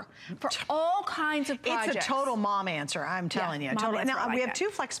rescuer for all kinds of projects. It's a total mom answer, I'm telling you. Total. Now, we have 2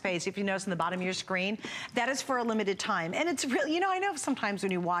 flex pays, if you notice in the bottom of your screen. That is for a limited time. And it's really, you know, I know sometimes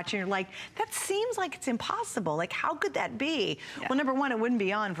when you watch and you're like, that seems like it's impossible. Like, how could that be? Well, number one, it wouldn't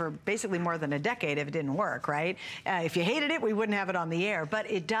be on for basically more than a decade if it didn't work, right? If you hated it, we wouldn't have it on the air, but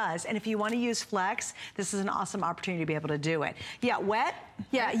it does. And if you want to use flex, this is an awesome opportunity to be able to do it. Yeah, wet?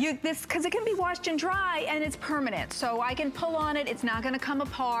 Yeah, because it can be washed and dry and it's permanent. So I can pull on it, it's not gonna come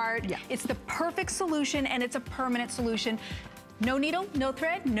apart. It's the perfect solution and it's a permanent solution. No needle, no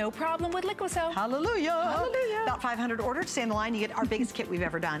thread, no problem with Liquisew. Hallelujah. Hallelujah. About 500 orders. Stay on the line. You get our biggest kit we've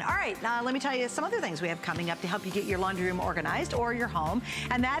ever done. All right, now let me tell you some other things we have coming up to help you get your laundry room organized or your home.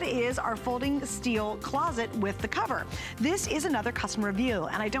 And that is our folding steel closet with the cover. This is another customer review.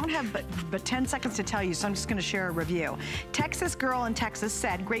 And I don't have but 10 seconds to tell you, so I'm just going to share a review. Texas girl in Texas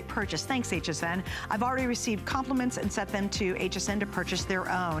said, great purchase. Thanks, HSN. I've already received compliments and sent them to HSN to purchase their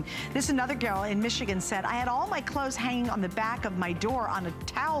own. This another girl in Michigan said, I had all my clothes hanging on the back of my door on a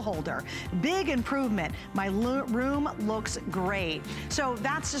towel holder. Big improvement. My room looks great. So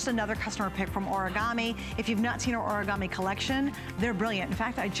that's just another customer pick from Origami. If you've not seen our Origami collection, they're brilliant. In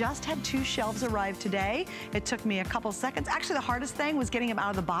fact, I just had 2 shelves arrive today. It took me a couple seconds. Actually, the hardest thing was getting them out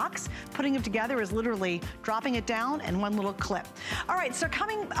of the box. Putting them together is literally dropping it down and one little clip. All right, so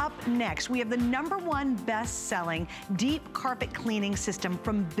coming up next, we have the #1 best-selling deep carpet cleaning system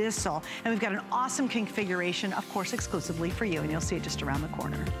from Bissell. And we've got an awesome configuration, of course, exclusively for you. And you'll see it just around the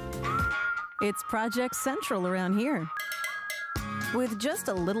corner. It's Project Central around here. With just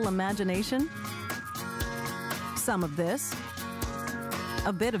a little imagination, some of this,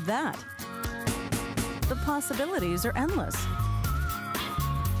 a bit of that. The possibilities are endless.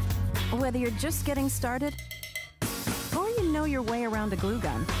 Whether you're just getting started or you know your way around a glue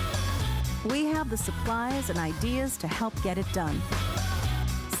gun, we have the supplies and ideas to help get it done.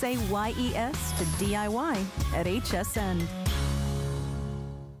 Say YES to DIY at HSN.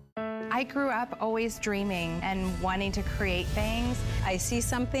 I grew up always dreaming and wanting to create things. I see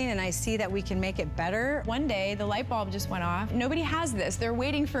something and I see that we can make it better. One day, the light bulb just went off. Nobody has this. They're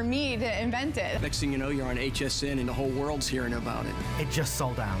waiting for me to invent it. Next thing you know, you're on HSN and the whole world's hearing about it. It just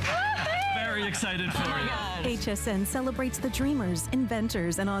sold out. Very excited for you. HSN celebrates the dreamers,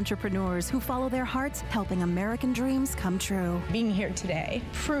 inventors, and entrepreneurs who follow their hearts, helping American dreams come true. Being here today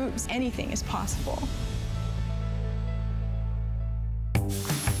proves anything is possible.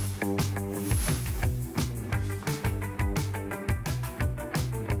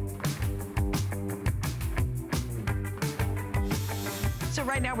 So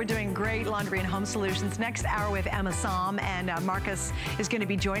right now we're doing great laundry and home solutions. Next hour with Emma Somm, and Marcus is going to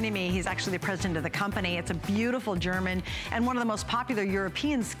be joining me. He's actually the president of the company. It's a beautiful German and one of the most popular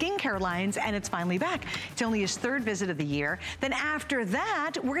European skincare lines, and it's finally back. It's only his 3rd visit of the year. Then after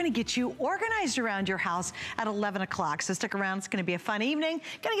that, we're going to get you organized around your house at 11 o'clock. So stick around. It's going to be a fun evening.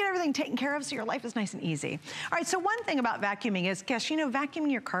 Going to get everything taken care of so your life is nice and easy. All right, so one thing about vacuuming is, guess, you know,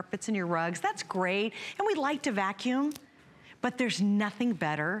 vacuuming your carpets and your rugs, that's great. And we like to vacuum. But there's nothing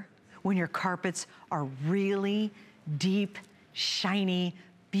better when your carpets are really deep, shiny,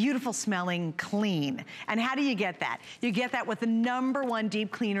 beautiful smelling, clean. And how do you get that? You get that with the #1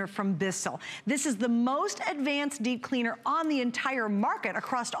 deep cleaner from Bissell. This is the most advanced deep cleaner on the entire market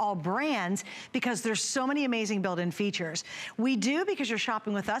across all brands because there's so many amazing built-in features. We do because you're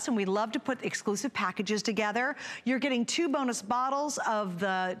shopping with us, and we love to put exclusive packages together. You're getting 2 bonus bottles of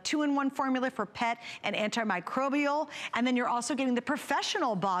the 2-in-1 formula for pet and antimicrobial, and then you're also getting the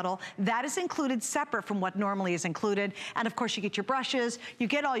professional bottle. That is included separate from what normally is included. And of course, you get your brushes, you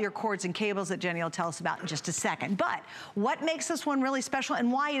get all your cords and cables that Jenny will tell us about in just a second. But what makes this one really special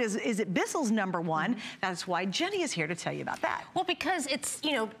and why is it Bissell's #1? That's why Jenny is here to tell you about that. Well, because it's,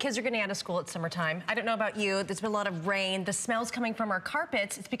 you know, kids are getting out of school, it's summertime. I don't know about you, there's been a lot of rain. The smell's coming from our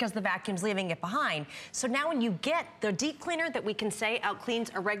carpets. It's because the vacuum's leaving it behind. So now when you get the deep cleaner that we can say out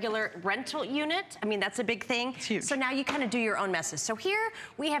cleans a regular rental unit, I mean, that's a big thing. It's huge. So now you kind of do your own messes. So here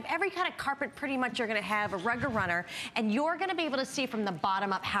we have every kind of carpet pretty much you're gonna have, a rug or runner, and you're gonna be able to see from the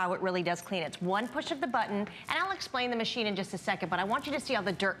bottom up how it really does clean. It's one push of the button, and I'll explain the machine in just a second, but I want you to see all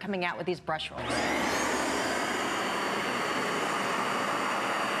the dirt coming out with these brush rolls.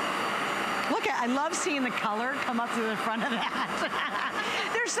 Look at, I love seeing the color come up to the front of that.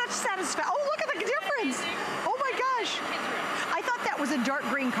 There's such satisfaction. Oh, look at the difference. Oh my gosh. I thought that was a dark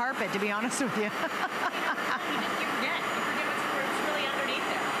green carpet, to be honest with you. You forget what's really underneath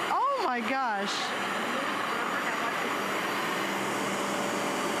there. Oh my gosh.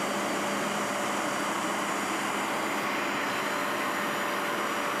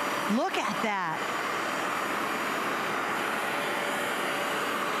 Look at that.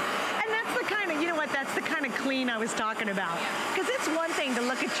 And that's the kind of, you know what, that's the kind of clean I was talking about. Because it's one thing to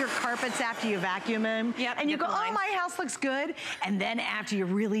look at your carpets after you vacuum them. Yep, and you go, oh, my house looks good. And then after you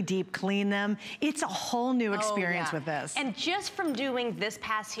really deep clean them, it's a whole new experience with this. And just from doing this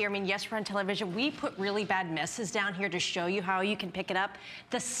pass here, I mean, yes, we're on television, we put really bad messes down here to show you how you can pick it up.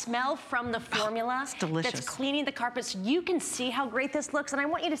 The smell from the formula it's delicious. That's cleaning the carpets, you can see how great this looks. And I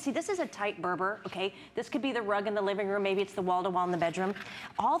want you to see, this is a tight Berber, okay? This could be the rug in the living room, maybe it's the wall-to-wall in the bedroom.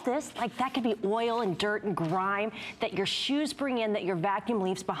 All this, like that could be oil and dirt and grime that your shoes bring in, that your vacuum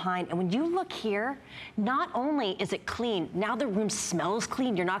leaves behind. And when you look here, not only is it clean, now the room smells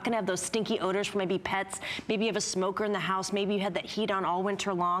clean. You're not gonna have those stinky odors from maybe pets, maybe you have a smoker in the house, maybe you had that heat on all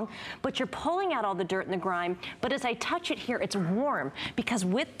winter long, but you're pulling out all the dirt and the grime. But as I touch it here, it's warm, because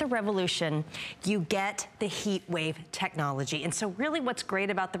with the Revolution, you get the heat wave technology. And so really what's great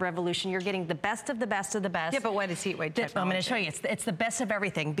about the Revolution, you're getting the best of the best of the best. Yeah, but what is heat wave technology? I'm gonna show you, it's the best of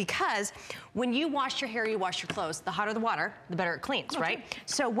everything, because when you wash your hair, you wash your clothes, the hotter the water, the better it cleans, right?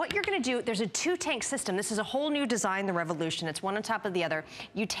 So what you're gonna do, there's a 2-tank system. This is a whole new design, the Revolution. It's one on top of the other.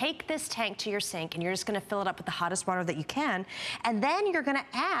 You take this tank to your sink and you're just gonna fill it up with the hottest water that you can. And then you're gonna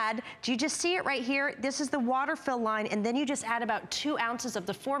add, do you just see it right here? This is the water fill line, and then you just add about 2 ounces of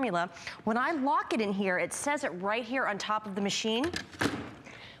the formula. When I lock it in here, it says it right here on top of the machine.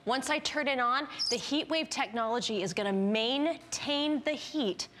 Once I turn it on, the heat wave technology is gonna maintain the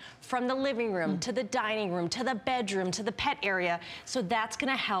heat from the living room to the dining room to the bedroom to the pet area. So that's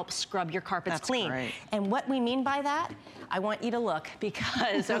gonna help scrub your carpets clean. Great. And what we mean by that, I want you to look,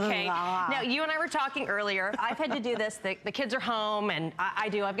 because, okay, now you and I were talking earlier, I've had to do this, the kids are home, and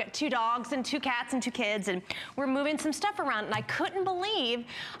I've got 2 dogs and 2 cats and 2 kids, and we're moving some stuff around, and I couldn't believe,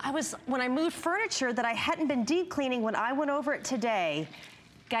 when I moved furniture, that I hadn't been deep cleaning when I went over it today.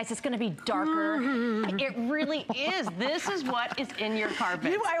 Guys, it's gonna be darker. It really is. This is what is in your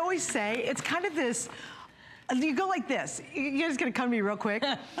carpet. You know, I always say, it's kind of this, you go like this. You're just gonna come to me real quick.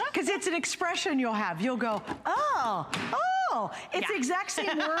 Because it's an expression you'll have. You'll go, oh. It's the exact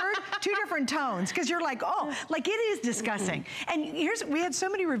same word, 2 different tones. Because you're like, oh, like it is disgusting. And we had so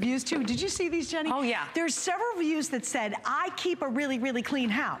many reviews too. Did you see these, Jenny? Oh yeah. There's several reviews that said, I keep a really, really clean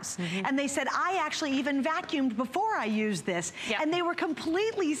house. And they said, I actually even vacuumed before I used this. And they were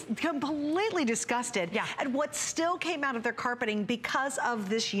completely disgusted at what still came out of their carpeting because of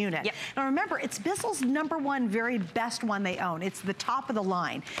this unit. Now remember, it's Bissell's #1 very best one they own. It's the top of the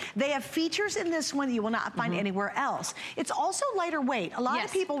line. They have features in this one that you will not find anywhere else. It's also lighter weight. A lot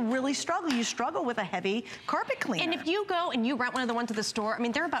of people really struggle. You struggle with a heavy carpet cleaner. And if you go and you rent one of the ones at the store, I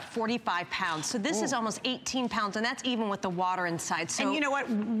mean, they're about 45 pounds. So this is almost 18 pounds, and that's even with the water inside. So, and you know what?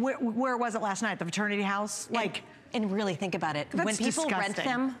 Where was it last night? The fraternity house? And really think about it. That's when people rent disgusting.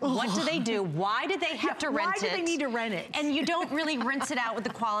 them, what do they do? Why do they have to rent it? Why do they need to rent it? And you don't really rinse it out with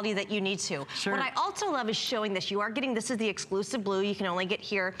the quality that you need to. What I also love is showing this. You are getting, this is the exclusive blue you can only get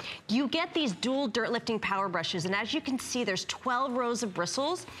here. You get these dual dirt lifting power brushes, and as you can see, there's 12 rows of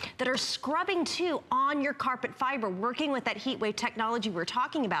bristles that are scrubbing too on your carpet fiber, working with that heat wave technology we're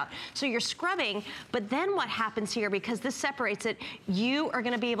talking about. So you're scrubbing, but then what happens here, because this separates it, you are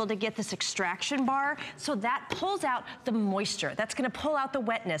gonna be able to get this extraction bar, so that pulls out the moisture. That's gonna pull out the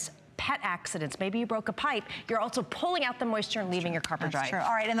wetness. Pet accidents, maybe you broke a pipe, you're also pulling out the moisture and leaving your carpet dry. True.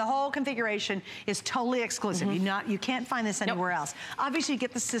 All right, and the whole configuration is totally exclusive. You can't find this anywhere else. Obviously, you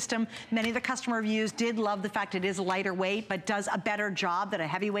get the system. Many of the customer reviews did love the fact it is lighter weight, but does a better job than a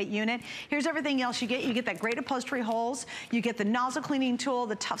heavyweight unit. Here's everything else you get. You get that great upholstery holes. You get the nozzle cleaning tool,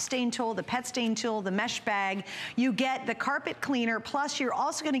 the tough stain tool, the pet stain tool, the mesh bag. You get the carpet cleaner, plus you're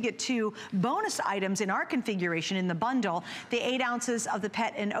also gonna get 2 bonus items in our configuration in the bundle, the 8 ounces of the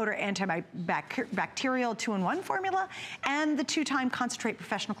pet and odor antibacterial 2-in-1 formula, and the 2-time concentrate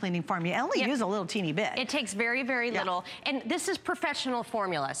professional cleaning formula. I only use a little teeny bit. It takes very, very little. And this is professional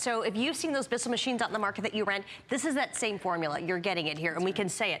formula. So if you've seen those Bissell machines out in the market that you rent, this is that same formula. You're getting it here, and we can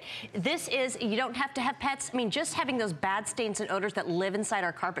say it. This is, you don't have to have pets. I mean, just having those bad stains and odors that live inside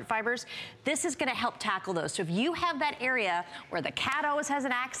our carpet fibers, this is gonna help tackle those. So if you have that area where the cat always has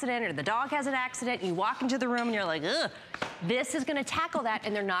an accident or the dog has an accident, and you walk into the room and you're like, ugh, this is gonna tackle that,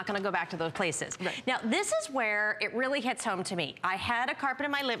 and they're not gonna go back to those places. Now, this is where it really hits home to me. I had a carpet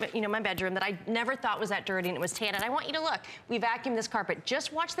in my my bedroom that I never thought was that dirty, and it was tan, and I want you to look. We vacuumed this carpet.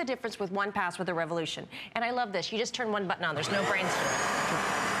 Just watch the difference with 1 pass with the Revolution. And I love this. You just turn 1 button on. There's no brains to it.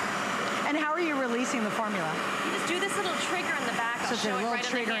 And how are are you releasing the formula? You just do this little trigger in the back. So I'll show it right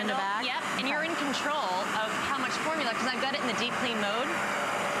trigger on the in the back? Yep, and you're in control of how much formula, because I've got it in the deep clean mode.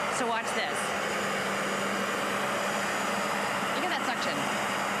 So watch this. Look at that suction.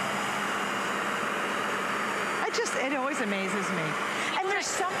 It always amazes me. And there's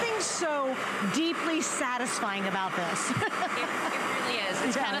something so deeply satisfying about this. It really is.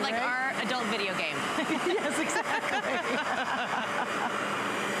 It's kind of like our adult video game. Yes, exactly.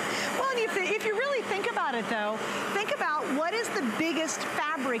 Well, and if you really think about it, though, think about what is the biggest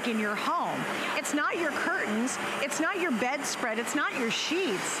fabric in your home. It's not your curtains. It's not your bedspread. It's not your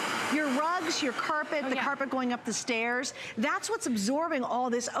sheets. Your rugs, your carpet, the carpet going up the stairs. That's what's absorbing all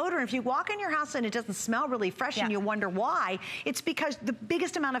this odor. If you walk in your house and it doesn't smell really fresh and you wonder why, it's because the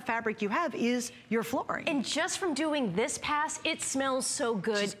biggest amount of fabric you have is your flooring. And just from doing this pass, it smells so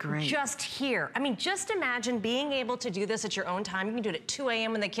good just here. I mean, just imagine being able to do this at your own time. You can do it at 2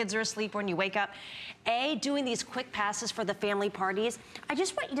 a.m. when the kids are asleep or when you wake up. Doing these quick passes for the family parties. I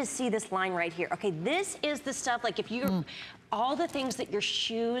just want you to see this line right here. Okay, this is the stuff, like if you're, all the things that your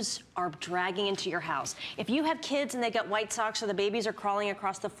shoes are dragging into your house. If you have kids and they got white socks or the babies are crawling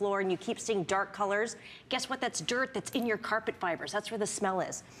across the floor and you keep seeing dark colors, guess what? That's dirt that's in your carpet fibers. That's where the smell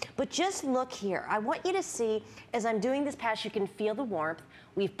is. But just look here. I want you to see, as I'm doing this pass, you can feel the warmth.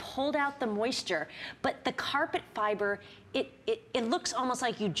 We've pulled out the moisture, but the carpet fiber, it looks almost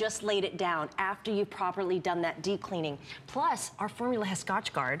like you just laid it down after you've properly done that deep cleaning. Plus, our formula has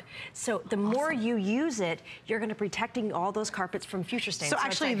Scotch Guard, so the more you use it, you're going to be protecting all those carpets from future stains. So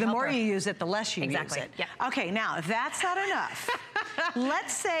actually, the more you use it, the less you use it. Yeah. Okay, now, if that's not enough,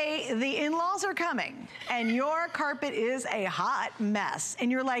 let's say the in-laws are coming and your carpet is a hot mess, and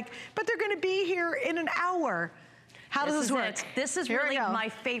you're like, but they're going to be here in an hour. How does this work? This is really my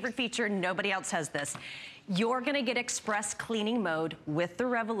favorite feature. Nobody else has this. You're gonna get express cleaning mode with the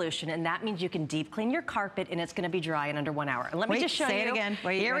Revolution, and that means you can deep clean your carpet and it's gonna be dry in under 1 hour. And let me just show you. Say it again.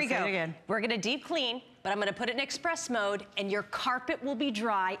 Here we go. We're gonna deep clean, but I'm gonna put it in express mode and your carpet will be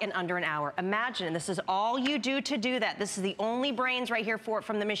dry in under an hour. Imagine, and this is all you do to do that. This is the only brains right here for it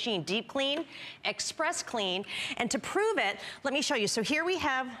from the machine. Deep clean, express clean, and to prove it, let me show you. So here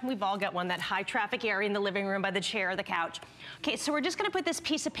we've all got one, that high traffic area in the living room by the chair or the couch. Okay, so we're just gonna put this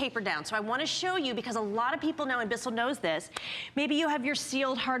piece of paper down. So I wanna show you, because a lot of people now, and Bissell knows this, maybe you have your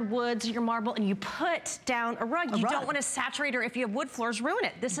sealed hardwoods, your marble, and you put down a rug. You don't wanna saturate, or if you have wood floors, ruin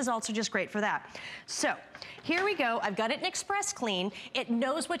it. This is also just great for that. So here we go. I've got it in express clean. It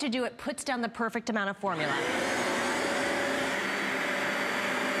knows what to do. It puts down the perfect amount of formula.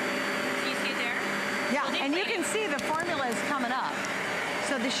 Do you see it there? Yeah, and you can see the formula is coming up.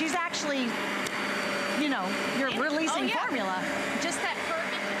 So that she's actually, you know, you're releasing formula. Just that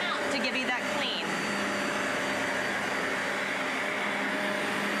perfect amount to give you that clean.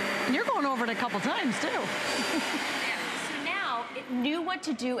 And you're going over it a couple times, too. So now, it knew what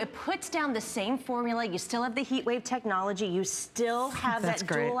to do. It puts down the same formula. You still have the heat wave technology. You still have that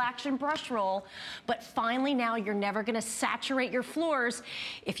dual action brush roll. But finally now, you're never gonna saturate your floors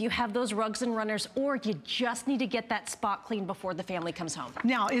if you have those rugs and runners, or you just need to get that spot clean before the family comes home.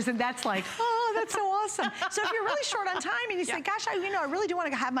 Now, that's like, oh, that's so awesome. So if you're really short on time and you say, gosh, I really do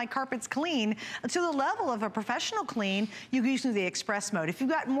want to have my carpets clean to the level of a professional clean, you can use the express mode. If you've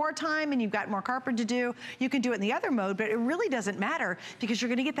got more time and you've got more carpet to do, you can do it in the other mode, but it really doesn't matter because you're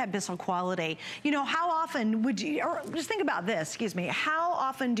going to get that Bissell quality. You know, how often would you, or just think about this, excuse me, how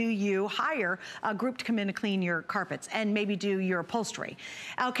often do you hire a group to come in to clean your carpets and maybe do your upholstery?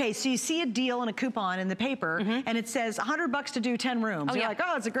 Okay, so you see a deal and a coupon in the paper and it says $100 to do 10 rooms. You're like,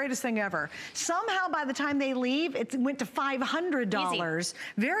 oh, it's the greatest thing ever. Somehow by the time they leave, it went to $500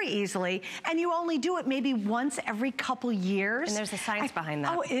 very easily, and you only do it maybe once every couple years. And there's a science behind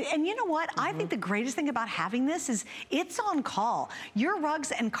that. Oh, and you know what? I think the greatest thing about having this is it's on call. Your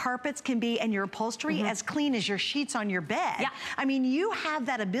rugs and carpets can be, and your upholstery, as clean as your sheets on your bed. Yeah. I mean, you have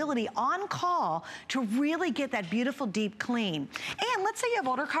that ability on call to really get that beautiful deep clean. And let's say you have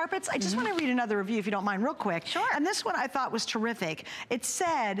older carpets. I just want to read another review, if you don't mind, real quick. Sure. And this one I thought was terrific. It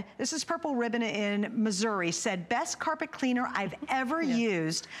said, this is Purple Ribbon in Missouri, said, best carpet cleaner I've ever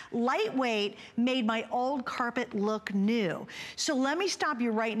used. Lightweight, made my old carpet look new. So let me stop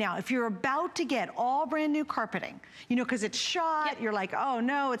you right now. If you're about to get all brand new carpeting, you know, because it's shot, you're like, oh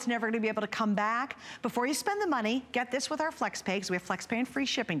no, it's never going to be able to come back. Before you spend the money, get this with our FlexPay, because we have FlexPay and free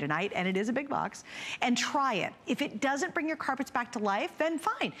shipping tonight, and it is a big box, and try it. If it doesn't bring your carpets back to life, then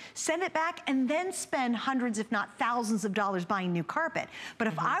fine. Send it back and then spend hundreds, if not thousands of dollars buying new carpet. But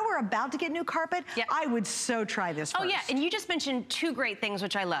if I were about to get new carpet, I would so try this first. Oh yeah, and you just mentioned two great things,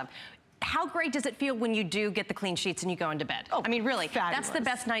 which I love. how great does it feel when you do get the clean sheets and you go into bed? Oh, I mean, really, fabulous. that's the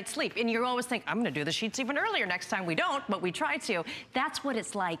best night's sleep. And you always think, I'm gonna do the sheets even earlier next time. We don't, but we try to. That's what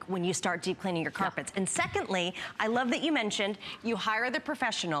it's like when you start deep cleaning your carpets. And secondly, I love that you mentioned you hire the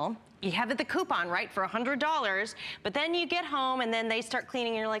professional. You have the coupon, right, for $100, but then you get home and then they start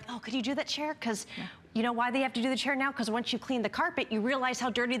cleaning and you're like, oh, could you do that chair? Because you know why they have to do the chair now? Because once you clean the carpet, you realize how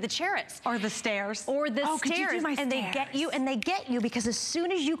dirty the chair is. Or the stairs. Or the stairs. Could you do my and stairs? They get you because as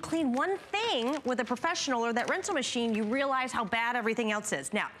soon as you clean one thing with a professional or that rental machine, you realize how bad everything else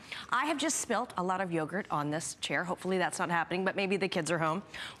is. Now, I have just spilt a lot of yogurt on this chair. Hopefully that's not happening, but maybe the kids are home.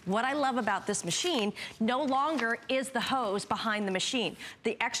 What I love about this machine no longer is the hose behind the machine.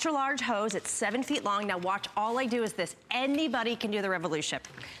 The extra large hose, it's 7 feet long. Now watch, all I do is this. Anybody can do the revolution.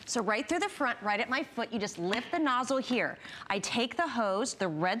 So right through the front, right at my foot, you just lift the nozzle here. I take the hose, the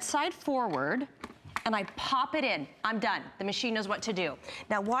red side forward, and I pop it in. I'm done. The machine knows what to do.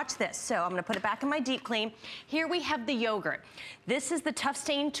 Now watch this. So I'm gonna put it back in my deep clean. Here we have the yogurt. This is the tough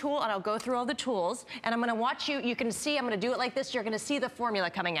stain tool, and I'll go through all the tools, and I'm gonna watch you. You can see, I'm gonna do it like this. You're gonna see the formula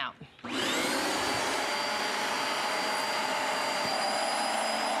coming out.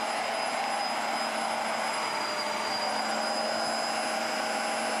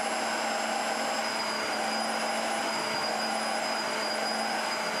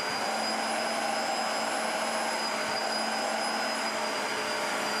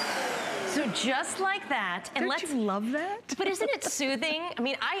 So just like that, and Don't you love that? But isn't it soothing? I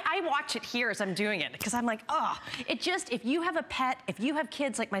mean, I watch it here as I'm doing it because I'm like, oh, it just, if you have a pet, if you have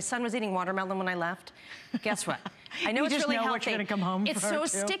kids, like my son was eating watermelon when I left, guess what? I know you it's just really know healthy. what you're gonna come home it's for, so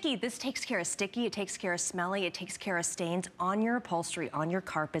too. sticky. This takes care of sticky, it takes care of smelly, it takes care of stains on your upholstery, on your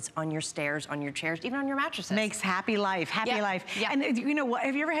carpets, on your stairs, on your chairs, even on your mattresses. Makes happy life, happy life. Yeah. And you know what,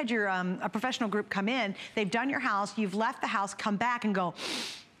 have you ever had your a professional group come in, they've done your house, you've left the house, come back and go,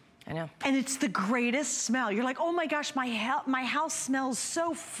 I know. and it's the greatest smell. You're like, oh my gosh, my house smells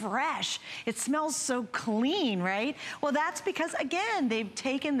so fresh. It smells so clean, right? Well, that's because, again, they've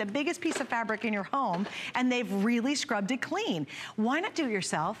taken the biggest piece of fabric in your home and they've really scrubbed it clean. Why not do it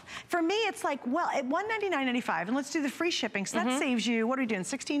yourself? For me, it's like, well, at $199.95, and let's do the free shipping, so that saves you, what are we doing,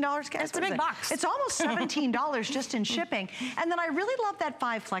 $16, guys? It's a big box. It's almost $17 just in shipping. And then I really love that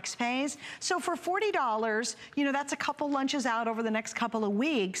 5 flex pays. So for $40, you know, that's a couple lunches out over the next couple of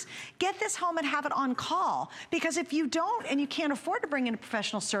weeks. Get this home and have it on call. Because if you don't, and you can't afford to bring in a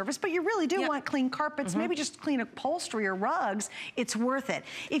professional service, but you really do want clean carpets, maybe just clean upholstery or rugs, it's worth it.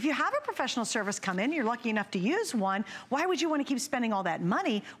 If you have a professional service come in, you're lucky enough to use one, why would you want to keep spending all that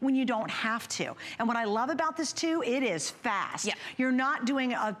money when you don't have to? And what I love about this too, it is fast. You're not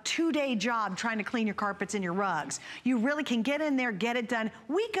doing a 2-day job trying to clean your carpets and your rugs. You really can get in there, get it done.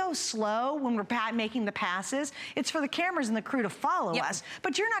 We go slow when we're making the passes. It's for the cameras and the crew to follow us,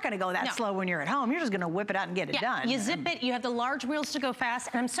 but you're not going to go that slow when you're at home. You're just going to whip it out and get it done. You zip it, you have the large wheels to go fast,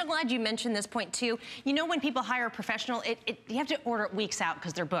 and I'm so glad you mentioned this point too. You know, when people hire a professional, you have to order it weeks out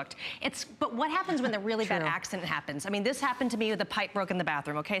because they're booked. But what happens when the really bad accident happens? I mean, this happened to me with a pipe broke in the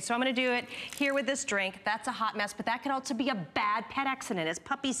bathroom, okay? So I'm going to do it here with this drink. That's a hot mess, but that could also be a bad pet accident. It's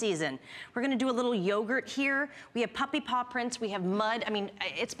puppy season. We're going to do a little yogurt here. We have puppy paw prints. We have mud. I mean,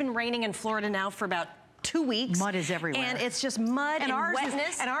 it's been raining in Florida now for about 2 weeks. Mud is everywhere. And it's just mud and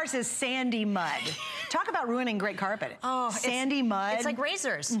wetness. And ours is sandy mud. Talk about ruining great carpet. Oh, sandy mud. It's like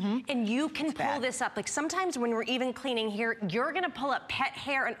razors. And you can pull this up. Like sometimes when we're even cleaning here, you're gonna pull up pet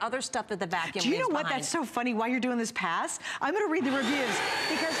hair and other stuff that the vacuum leaves behind. Do you know what? That's so funny while you're doing this pass. I'm gonna read the reviews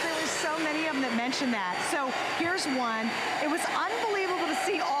because there were so many of them that mentioned that. So here's one. It was unbelievable to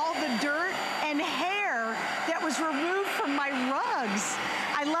see all the dirt and hair that was removed from my rugs.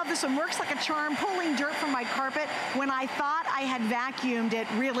 I love this one. Works like a charm, pulling dirt from my carpet when I thought I had vacuumed it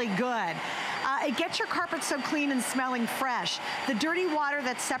really good. It gets your carpet so clean and smelling fresh. The dirty water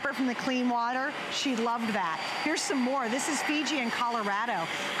that's separate from the clean water, she loved that. Here's some more. This is Fiji in Colorado.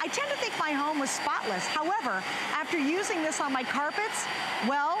 I tend to think my home was spotless. However, after using this on my carpets,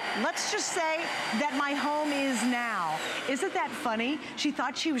 well, let's just say that my home is now. Isn't that funny? She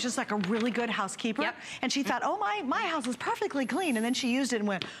thought she was just like a really good housekeeper. And she thought, oh, my house is perfectly clean. And then she used it and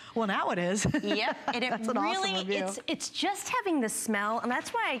went, well, now it is. And it really, it's just having the smell. And that's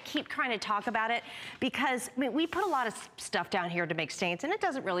why I keep trying to talk about it, because I mean, we put a lot of stuff down here to make stains and it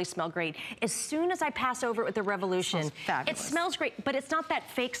doesn't really smell great. As soon as I pass over it with the Revolution, it smells great, but it's not that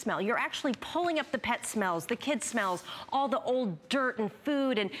fake smell. You're actually pulling up the pet smells, the kid smells, all the old dirt and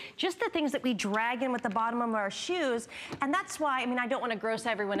food and just the things that we drag in with the bottom of our shoes. And that's why, I mean, I don't want to gross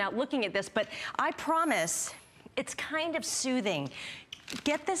everyone out looking at this, but I promise it's kind of soothing.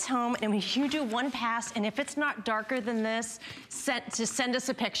 get this home, and when you do one pass, and if it's not darker than this, just send us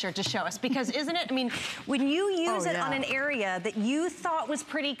a picture to show us. Because isn't it, I mean, when you use it on an area that you thought was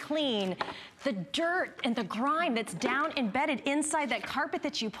pretty clean, the dirt and the grime that's down embedded inside that carpet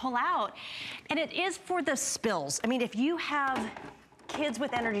that you pull out, and it is for the spills. I mean, if you have kids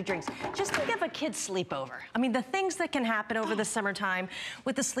with energy drinks, just think of a kid's sleepover. I mean, the things that can happen over the summertime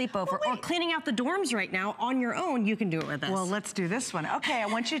with the sleepover, or cleaning out the dorms right now on your own, you can do it with this. Well, let's do this one. Okay, I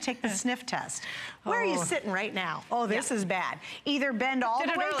want you to take the sniff test. Where are you sitting right now? Oh, this is bad. Either bend all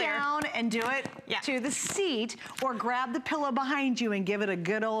the way down and do it to the seat, or grab the pillow behind you and give it a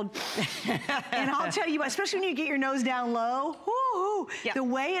good old, and I'll tell you what, especially when you get your nose down low, the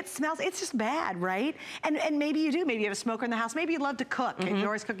way it smells, it's just bad, right? And maybe you do, maybe you have a smoker in the house, maybe you love to cook, and you're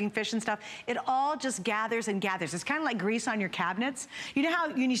always cooking fish and stuff. It all just gathers and gathers. It's kind of like grease on your cabinets. You know how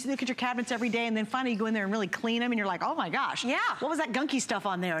you look at your cabinets every day and then finally you go in there and really clean them and you're like, oh my gosh, what was that gunky stuff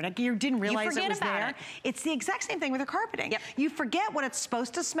on there? And you didn't realize it was there. It's the exact same thing with your carpeting. You forget what it's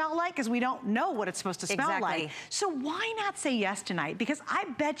supposed to smell like because we don't know what it's supposed to smell like. So why not say yes tonight? Because I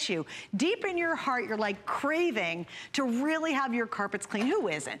bet you, deep in your heart, you're like craving to really have your carpets clean. Who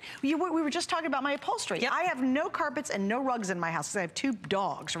isn't? We were just talking about my upholstery. I have no carpets and no rugs in my house because I have 2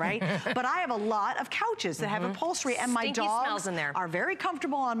 dogs, right? But I have a lot of couches that have upholstery, and my dogs are very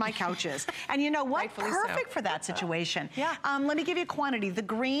comfortable on my couches. And you know what? Perfect for that situation. Let me give you a quantity. The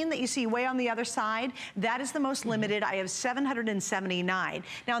green that you see way on the other side, that is the most limited. I have 779.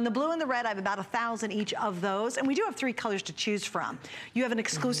 Now in the blue and the red, I have about 1,000 each of those, and we do have 3 colors to choose from. You have an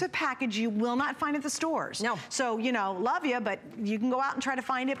exclusive package you will not find at the stores. No. So, you know, love you, but you can go out and try to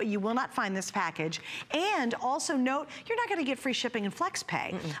find it, but you will not find this package. And also note, you're not gonna get free shipping and flex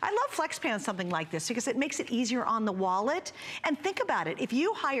pay. I love flex pay on something like this because it makes it easier on the wallet. And think about it, if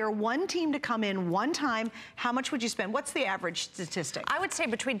you hire one team to come in one time, how much would you spend? What's the average statistic? I would say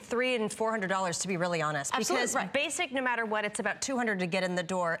between $300 and $400, to be really honest. Because basic, no matter what, it's about $200 to get in the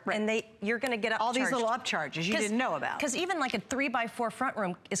door, and you're gonna get upcharged. All these little upcharges you didn't know about. Because even like a 3x4 front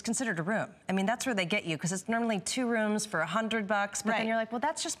room is considered a room. I mean, that's where they get you, because it's normally 2 rooms for $100, but then you're like, well,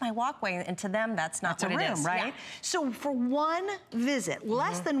 that's just my walkway, and to them, that's not what it is. Right? So for one visit,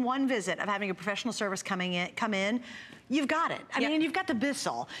 less than one visit of having a professional service come in, you've got it. I mean, you've got the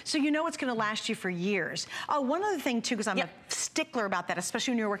Bissell, so you know it's gonna last you for years. One other thing too, because I'm a stickler about that,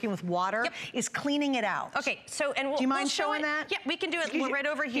 especially when you're working with water, is cleaning it out. Okay, so, and do you mind showing that? Yeah, we can do it right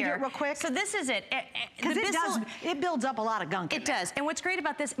over here. Can you do it real quick? So this is it. Because it builds up a lot of gunk. It does, and what's great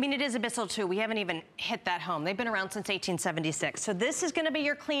about this, I mean, it is a Bissell too. We haven't even hit that home. They've been around since 1876. So this is gonna be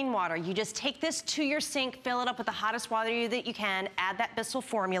your clean water. You just take this to your sink, fill it up with the hottest water that you can, add that Bissell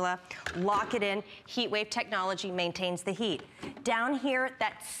formula, lock it in. Heat wave technology maintains the heat. Down here,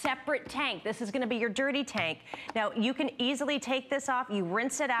 that separate tank, this is gonna be your dirty tank. Now, you can easily take this off, you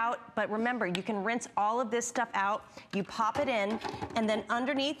rinse it out, but remember, you can rinse all of this stuff out, you pop it in, and then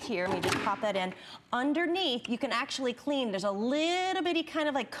underneath here, let me just pop that in, underneath, you can actually clean. There's a little bitty kind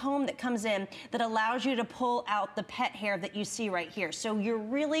of like comb that comes in that allows you to pull out the pet hair that you see right here. So you're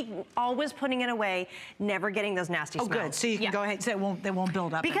really always putting it away, never getting those nasty smells. Oh, good, so you can go ahead, so they won't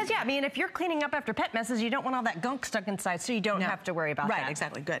build up. Because I mean, if you're cleaning up after pet messes, you don't want all that gunk stuck inside, so you don't have to worry about that. Right,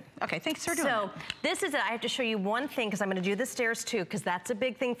 exactly, good. Okay, thanks for doing that. So this is it. I have to show you one thing, because I'm gonna do the stairs too, because that's a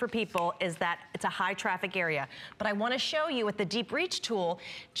big thing for people, is that it's a high traffic area. But I wanna show you with the deep reach tool,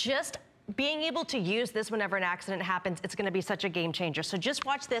 just being able to use this whenever an accident happens, it's gonna be such a game changer. So just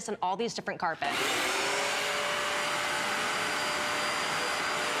watch this on all these different carpets.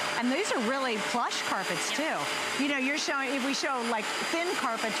 And these are really plush carpets too. You know, you're showing, if we show like thin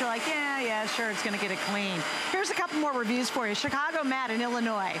carpets, you're like, yeah, sure, it's gonna get it clean. Here's a couple more reviews for you. Chicago Matt in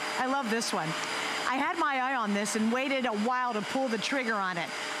Illinois. I love this one. I had my eye on this and waited a while to pull the trigger on it.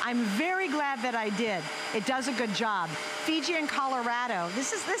 I'm very glad that I did. It does a good job. Fiji and Colorado.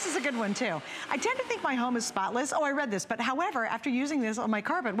 This is a good one too. I tend to think my home is spotless. Oh, I read this, but however, after using this on my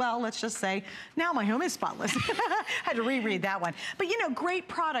carpet, well, let's just say now my home is spotless. Had to reread that one. But you know, great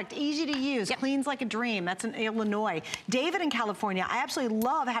product, easy to use, cleans like a dream. That's in Illinois. David in California. I absolutely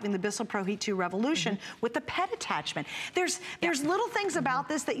love having the Bissell Pro Heat 2 Revolution with the pet attachment. There's little things about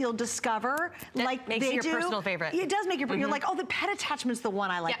this that you'll discover, like makes it your personal favorite. It does make your, you're like, oh, the pet attachment's the one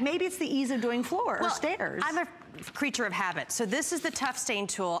I like. Maybe it's the ease of doing floor or stairs. I'm a creature of habit. So this is the tough stain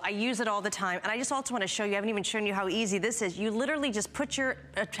tool. I use it all the time. And I just also want to show you, I haven't even shown you how easy this is. You literally just put your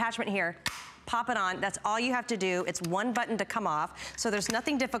attachment here, pop it on. That's all you have to do. It's one button to come off. So there's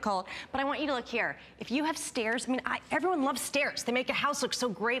nothing difficult. But I want you to look here. If you have stairs, I mean, everyone loves stairs. They make a house look so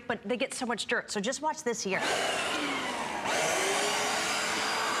great, but they get so much dirt. So just watch this here.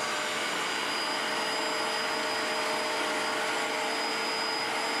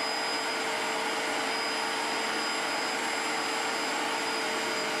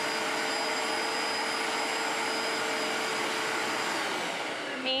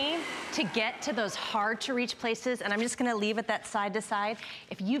 to get to those hard to reach places, and I'm just gonna leave it that side to side.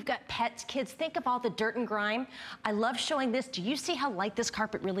 If you've got pets, kids, think of all the dirt and grime. I love showing this. Do you see how light this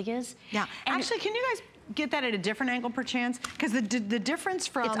carpet really is? Yeah, and actually, can you guys get that at a different angle perchance? Because the difference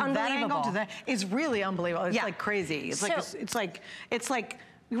from that angle to that is really unbelievable. It's like crazy. It's like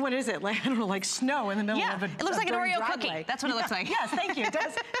what is it? Like, I don't know, like snow in the middle of a it looks like an Oreo cookie. That's what it looks like. Yes, thank you. It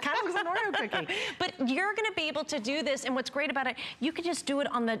does. Kind of looks like an Oreo cookie. But you're going to be able to do this, and what's great about it, you can just do it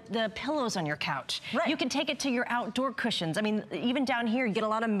on the pillows on your couch. Right. You can take it to your outdoor cushions. I mean, even down here, you get a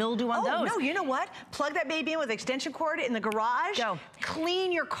lot of mildew on those. Oh, no, you know what? Plug that baby in with extension cord in the garage. Go.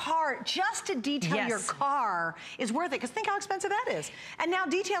 Clean your car. Just to detail your car is worth it, because think how expensive that is. And now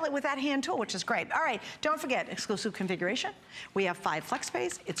detail it with that hand tool, which is great. All right, don't forget, exclusive configuration. We have 5 flex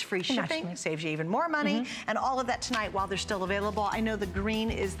pays. It's free shipping. Saves you even more money, and all of that tonight while they're still available. I know the green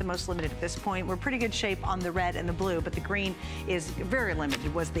is the most limited at this point. We're pretty good shape on the red and the blue, but the green is very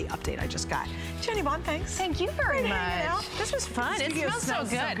limited, was the update I just got. Jenny Bond, thanks. Thank you very much. This was fun. It smells so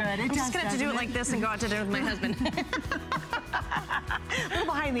good. I'm just going to have to do it like this and go out to dinner with my husband. A little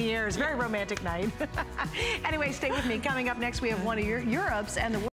behind the ears. Very romantic night. Anyway, stay with me. Coming up next, we have one of Europe's and the